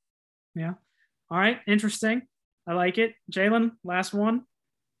get it. Yeah. All right. Interesting. I like it. Jalen, last one.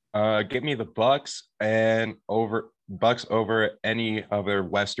 Give me the Bucks over any other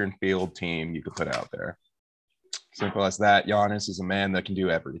Western field team you could put out there. Simple as that. Giannis is a man that can do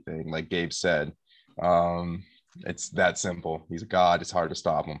everything, like Gabe said. It's that simple. He's a god. It's hard to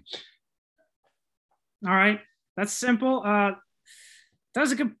stop him. All right. That's simple. That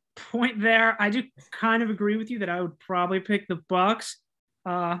was a good point there. I do kind of agree with you that I would probably pick the Bucks.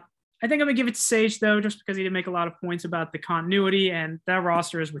 I think I'm going to give it to Sage, though, just because he didn't make a lot of points about the continuity, and that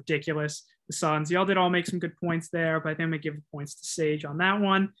roster is ridiculous. The Suns, y'all did all make some good points there, but I think I'm going to give the points to Sage on that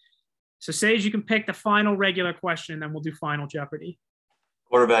one. So, Sage, you can pick the final regular question, then we'll do Final Jeopardy.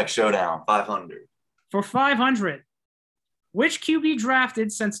 Quarterback showdown, 500. For 500, which QB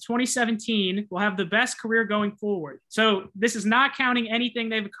drafted since 2017 will have the best career going forward? So this is not counting anything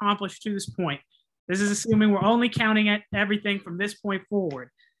they've accomplished to this point. This is assuming we're only counting at everything from this point forward.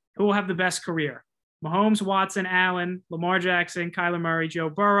 Who will have the best career? Mahomes, Watson, Allen, Lamar Jackson, Kyler Murray, Joe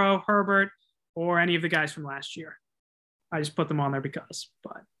Burrow, Herbert, or any of the guys from last year. I just put them on there because,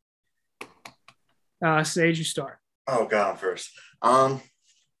 but Sage, you start. Oh, God, I'm first. I'm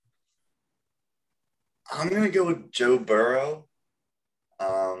going to go with Joe Burrow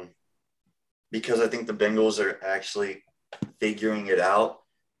because I think the Bengals are actually figuring it out.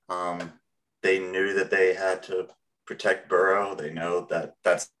 They knew that they had to protect Burrow. They know that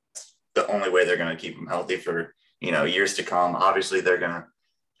that's the only way they're going to keep him healthy for, years to come. Obviously, they're going to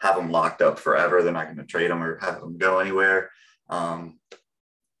have him locked up forever. They're not going to trade him or have him go anywhere.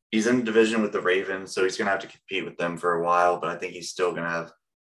 He's in the division with the Ravens, so he's going to have to compete with them for a while, but I think he's still going to have,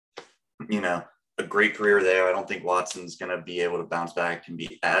 a great career there. I don't think Watson's going to be able to bounce back and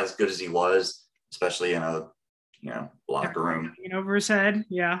be as good as he was, especially in a, locker room. Over his head,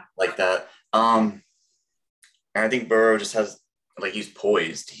 yeah. Like that. And I think Burrow just has, he's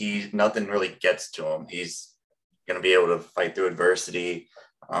poised. Nothing really gets to him. He's going to be able to fight through adversity.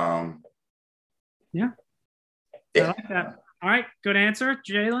 Yeah. I like that. All right, good answer.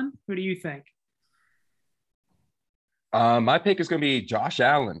 Jalen, who do you think? My pick is going to be Josh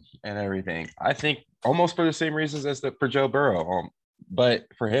Allen and everything. I think almost for the same reasons as for Joe Burrow. But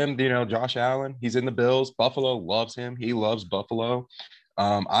for him, Josh Allen, he's in the Bills. Buffalo loves him. He loves Buffalo.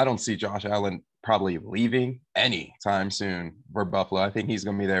 I don't see Josh Allen probably leaving anytime soon for Buffalo. I think he's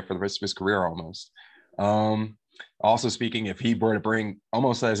going to be there for the rest of his career almost. Also speaking, if he were to bring,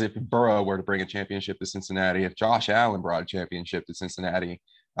 almost as if Burrow were to bring a championship to Cincinnati, if Josh Allen brought a championship to Cincinnati,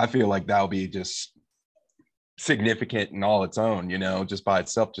 I feel like that would be just significant in all its own, just by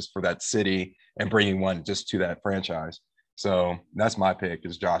itself, just for that city and bringing one just to that franchise. So that's my pick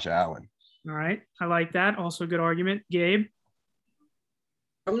is Josh Allen. All right. I like that. Also a good argument. Gabe?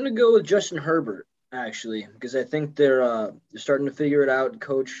 I'm going to go with Justin Herbert, actually, because I think they're starting to figure it out.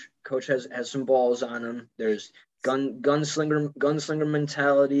 Coach has some balls on him. There's gunslinger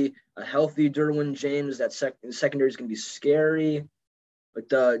mentality, a healthy Derwin James. That secondary is going to be scary.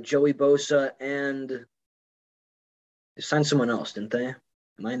 But Joey Bosa, and they signed someone else, didn't they?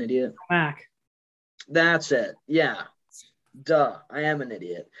 Am I an idiot? Mac. That's it. Yeah. Duh. I am an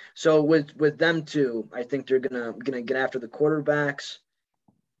idiot. So with them two, I think they're gonna get after the quarterbacks.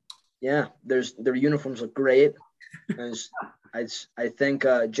 Yeah, their uniforms look great. I think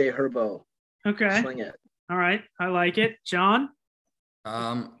Jay Herbo. Okay. Swing it. All right, I like it. John?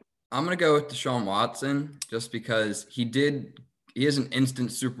 I'm gonna go with Deshaun Watson just because he is an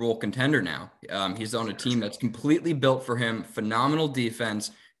instant Super Bowl contender now. He's on a team that's completely built for him. Phenomenal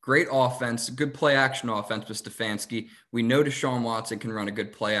defense, great offense, good play action offense with Stefanski. We know Deshaun Watson can run a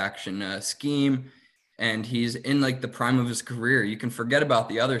good play action scheme, and he's in the prime of his career. You can forget about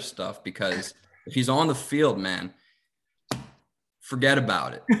the other stuff because if he's on the field, man, forget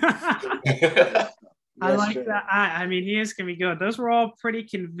about it. I like that. I mean, he is going to be good. Those were all pretty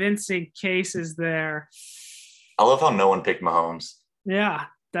convincing cases there. I love how no one picked Mahomes. Yeah,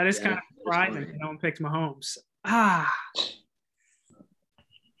 that is kind of surprising. No one picked Mahomes.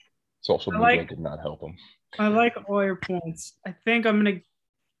 Social media did not help him. I like all your points. I think I'm going to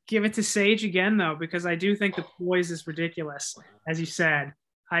give it to Sage again, though, because I do think the poise is ridiculous, as you said.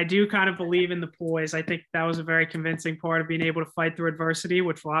 I do kind of believe in the poise. I think that was a very convincing part of being able to fight through adversity,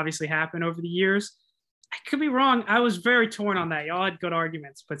 which will obviously happen over the years. I could be wrong. I was very torn on that. Y'all had good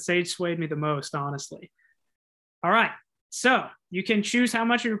arguments, but Sage swayed me the most, honestly. All right. So you can choose how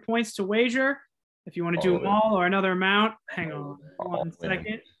much of your points to wager. If you want to do them all or another amount, hang on one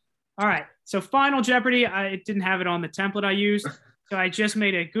second. All right. So Final Jeopardy, I didn't have it on the template I used. So I just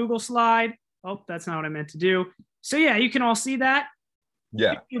made a Google slide. Oh, that's not what I meant to do. So yeah, you can all see that.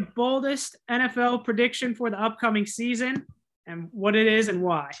 Yeah. Your boldest NFL prediction for the upcoming season and what it is and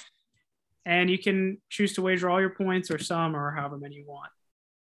why. And you can choose to wager all your points or some or however many you want.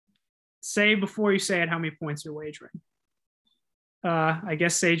 Say before you say it how many points you're wagering. I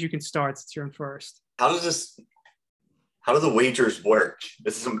guess, Sage, you can start since you're in first. How do the wagers work?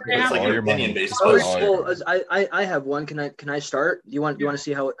 It's like all an your money. opinion-based All your question. money. Well, I have one. Can I start? Do you want to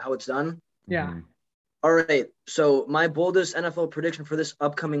see how it's done? Yeah. Mhm. All right. So my boldest NFL prediction for this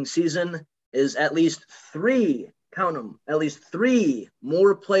upcoming season is at least 3, count them, at least 3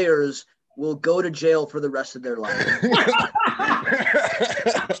 more players will go to jail for the rest of their life.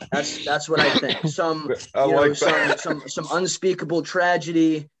 That's what I think. Some unspeakable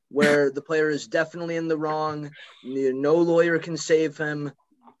tragedy where the player is definitely in the wrong. No lawyer can save him.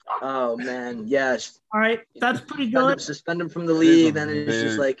 Oh man, yes. All right, that's pretty good. Suspend him from the league, then it's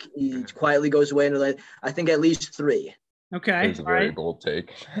just like he quietly goes away. And I think at least 3. Okay, It's a all very right. bold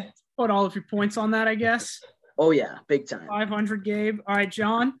take. Put all of your points on that, I guess. Oh yeah, big time. 500, Gabe. All right,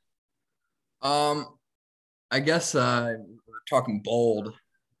 John. I guess we're talking bold.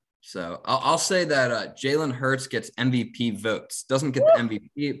 So I'll say that Jalen Hurts gets MVP votes. Doesn't get the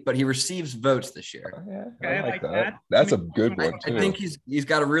MVP, but he receives votes this year. Yeah, Okay, I I like like that. that. That's a good one I too. think he's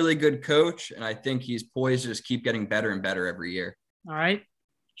got a really good coach, and I think he's poised to just keep getting better and better every year. All right,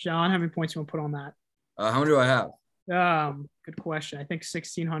 John. How many points you want to put on that? How many do I have? Good question. I think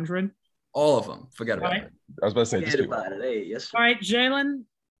 1,600. All of them. Forget about Right. it. I was about to say just Forget do about it. Hey, yes. All right, Jalen.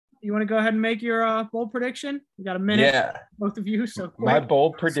 You want to go ahead and make your bold prediction? You got a minute, Yeah. both of you. So quick. My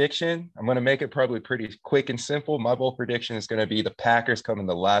bold prediction, I'm going to make it probably pretty quick and simple. My bold prediction is going to be the Packers come in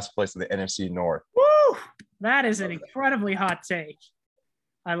the last place in the NFC North. Woo! That is an incredibly hot take.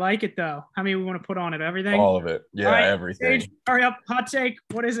 I like it though. How many we want to put on it? Everything? All of it. Yeah, All right, everything. Sage, hurry up. Hot take.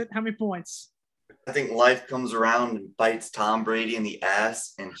 What is it? How many points? I think life comes around and bites Tom Brady in the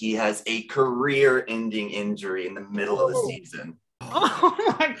ass, and he has a career-ending injury in the middle of the season.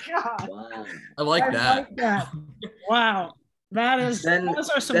 Oh my God. Wow. I like that. Wow. That is Then those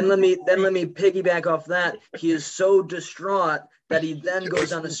are some let me piggyback off that. He is so distraught that he then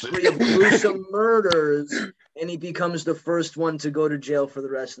goes on a spree of gruesome murders, and he becomes the first one to go to jail for the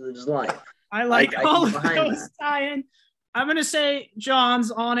rest of his life. I like I all keep of behind those tie-in. I'm gonna say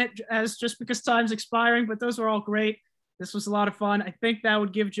John's on it as just because time's expiring, but those were all great. This was a lot of fun. I think that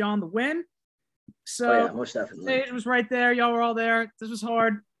would give John the win. So Oh yeah, most definitely. it was right there. Y'all were all there. This was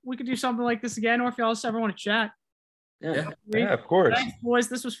hard. We could do something like this again, or if y'all just ever want to chat. Yeah, Yeah, of course. Thanks, boys.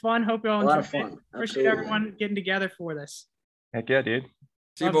 This was fun. Hope y'all a lot enjoyed of it. fun. Appreciate Absolutely. everyone getting together for this. Heck yeah, dude.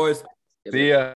 See you, boys. See ya.